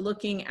techniques to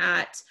looking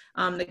at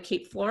the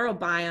Cape floral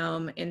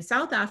biome in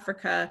South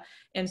Africa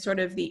and sort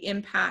of the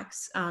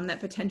impacts that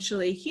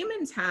potentially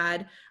humans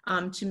had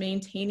to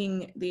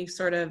maintaining these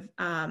sort of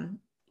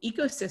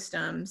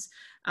ecosystems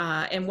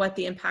and what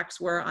the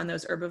impacts were on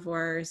those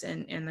herbivores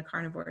and the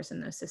carnivores in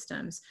those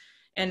systems.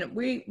 And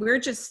we're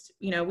just,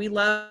 we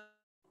love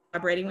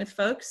collaborating with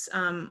folks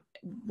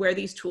where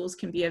these tools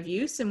can be of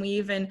use. And we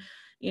even,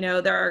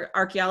 there are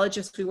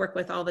archaeologists we work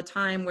with all the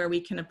time where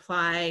we can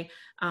apply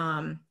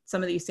some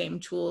of these same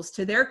tools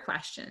to their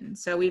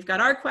questions. So we've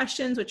got our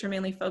questions, which are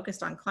mainly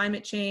focused on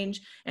climate change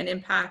and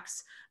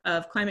impacts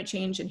of climate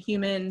change and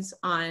humans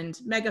on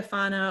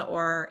megafauna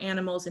or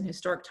animals in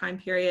historic time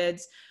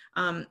periods.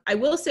 I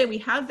will say we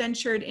have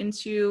ventured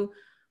into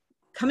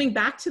coming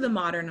back to the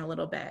modern a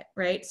little bit,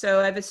 right? So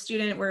I have a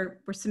student, we're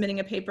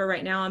submitting a paper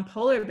right now on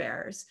polar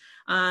bears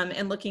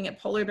and looking at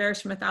polar bears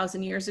from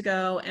 1,000 years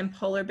ago and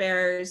polar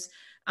bears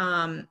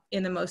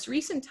in the most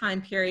recent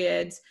time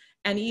periods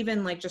and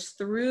even like just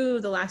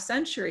through the last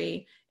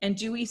century. And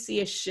do we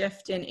see a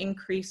shift in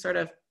increased sort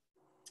of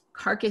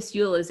carcass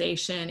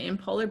utilization in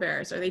polar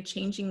bears? Are they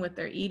changing what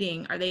they're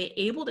eating? Are they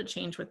able to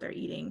change what they're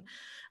eating?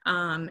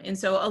 And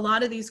so a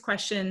lot of these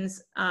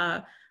questions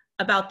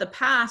about the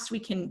past, we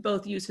can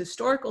both use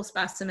historical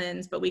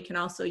specimens, but we can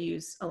also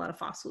use a lot of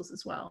fossils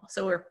as well.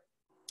 So we're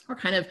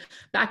kind of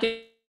back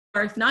and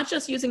forth, not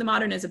just using the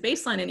modern as a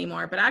baseline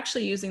anymore, but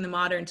actually using the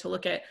modern to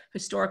look at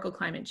historical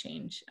climate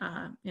change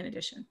in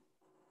addition.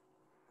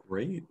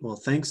 Great. Well,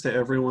 thanks to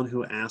everyone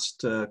who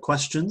asked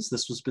questions.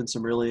 This has been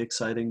some really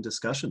exciting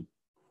discussion.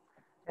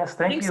 Yes,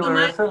 thank you,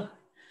 Larissa.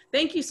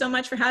 Thank you so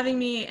much for having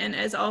me. And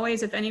as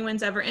always, if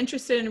anyone's ever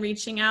interested in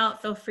reaching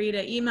out, feel free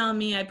to email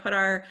me. I put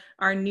our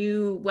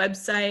new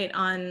website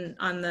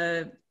on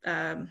the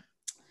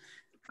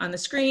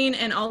screen.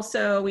 And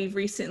also we've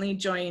recently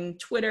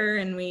joined Twitter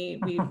and we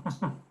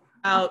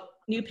out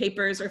new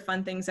papers or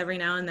fun things every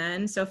now and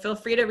then. So feel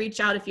free to reach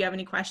out if you have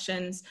any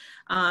questions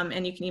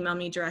and you can email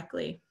me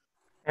directly.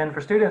 And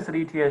for students at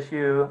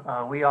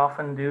ETSU, we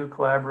often do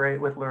collaborate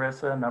with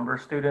Larissa. A number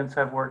of students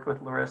have worked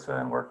with Larissa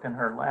and worked in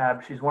her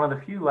lab. She's one of the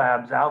few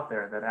labs out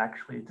there that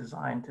actually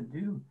designed to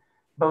do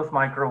both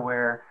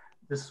microwear,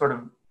 this sort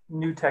of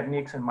new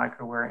techniques in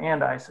microwear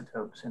and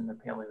isotopes in the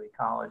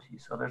paleoecology.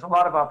 So there's a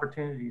lot of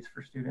opportunities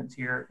for students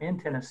here in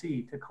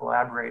Tennessee to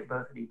collaborate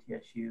both at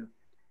ETSU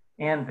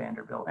and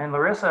Vanderbilt. And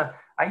Larissa,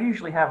 I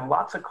usually have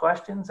lots of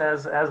questions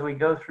as we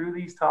go through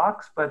these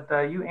talks, but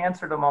you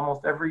answered them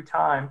almost every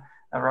time.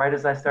 Right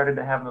as I started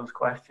to have those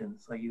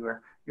questions. So you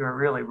were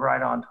really right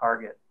on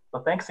target. So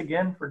thanks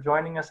again for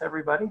joining us,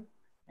 everybody,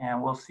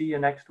 and we'll see you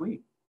next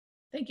week.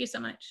 Thank you so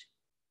much.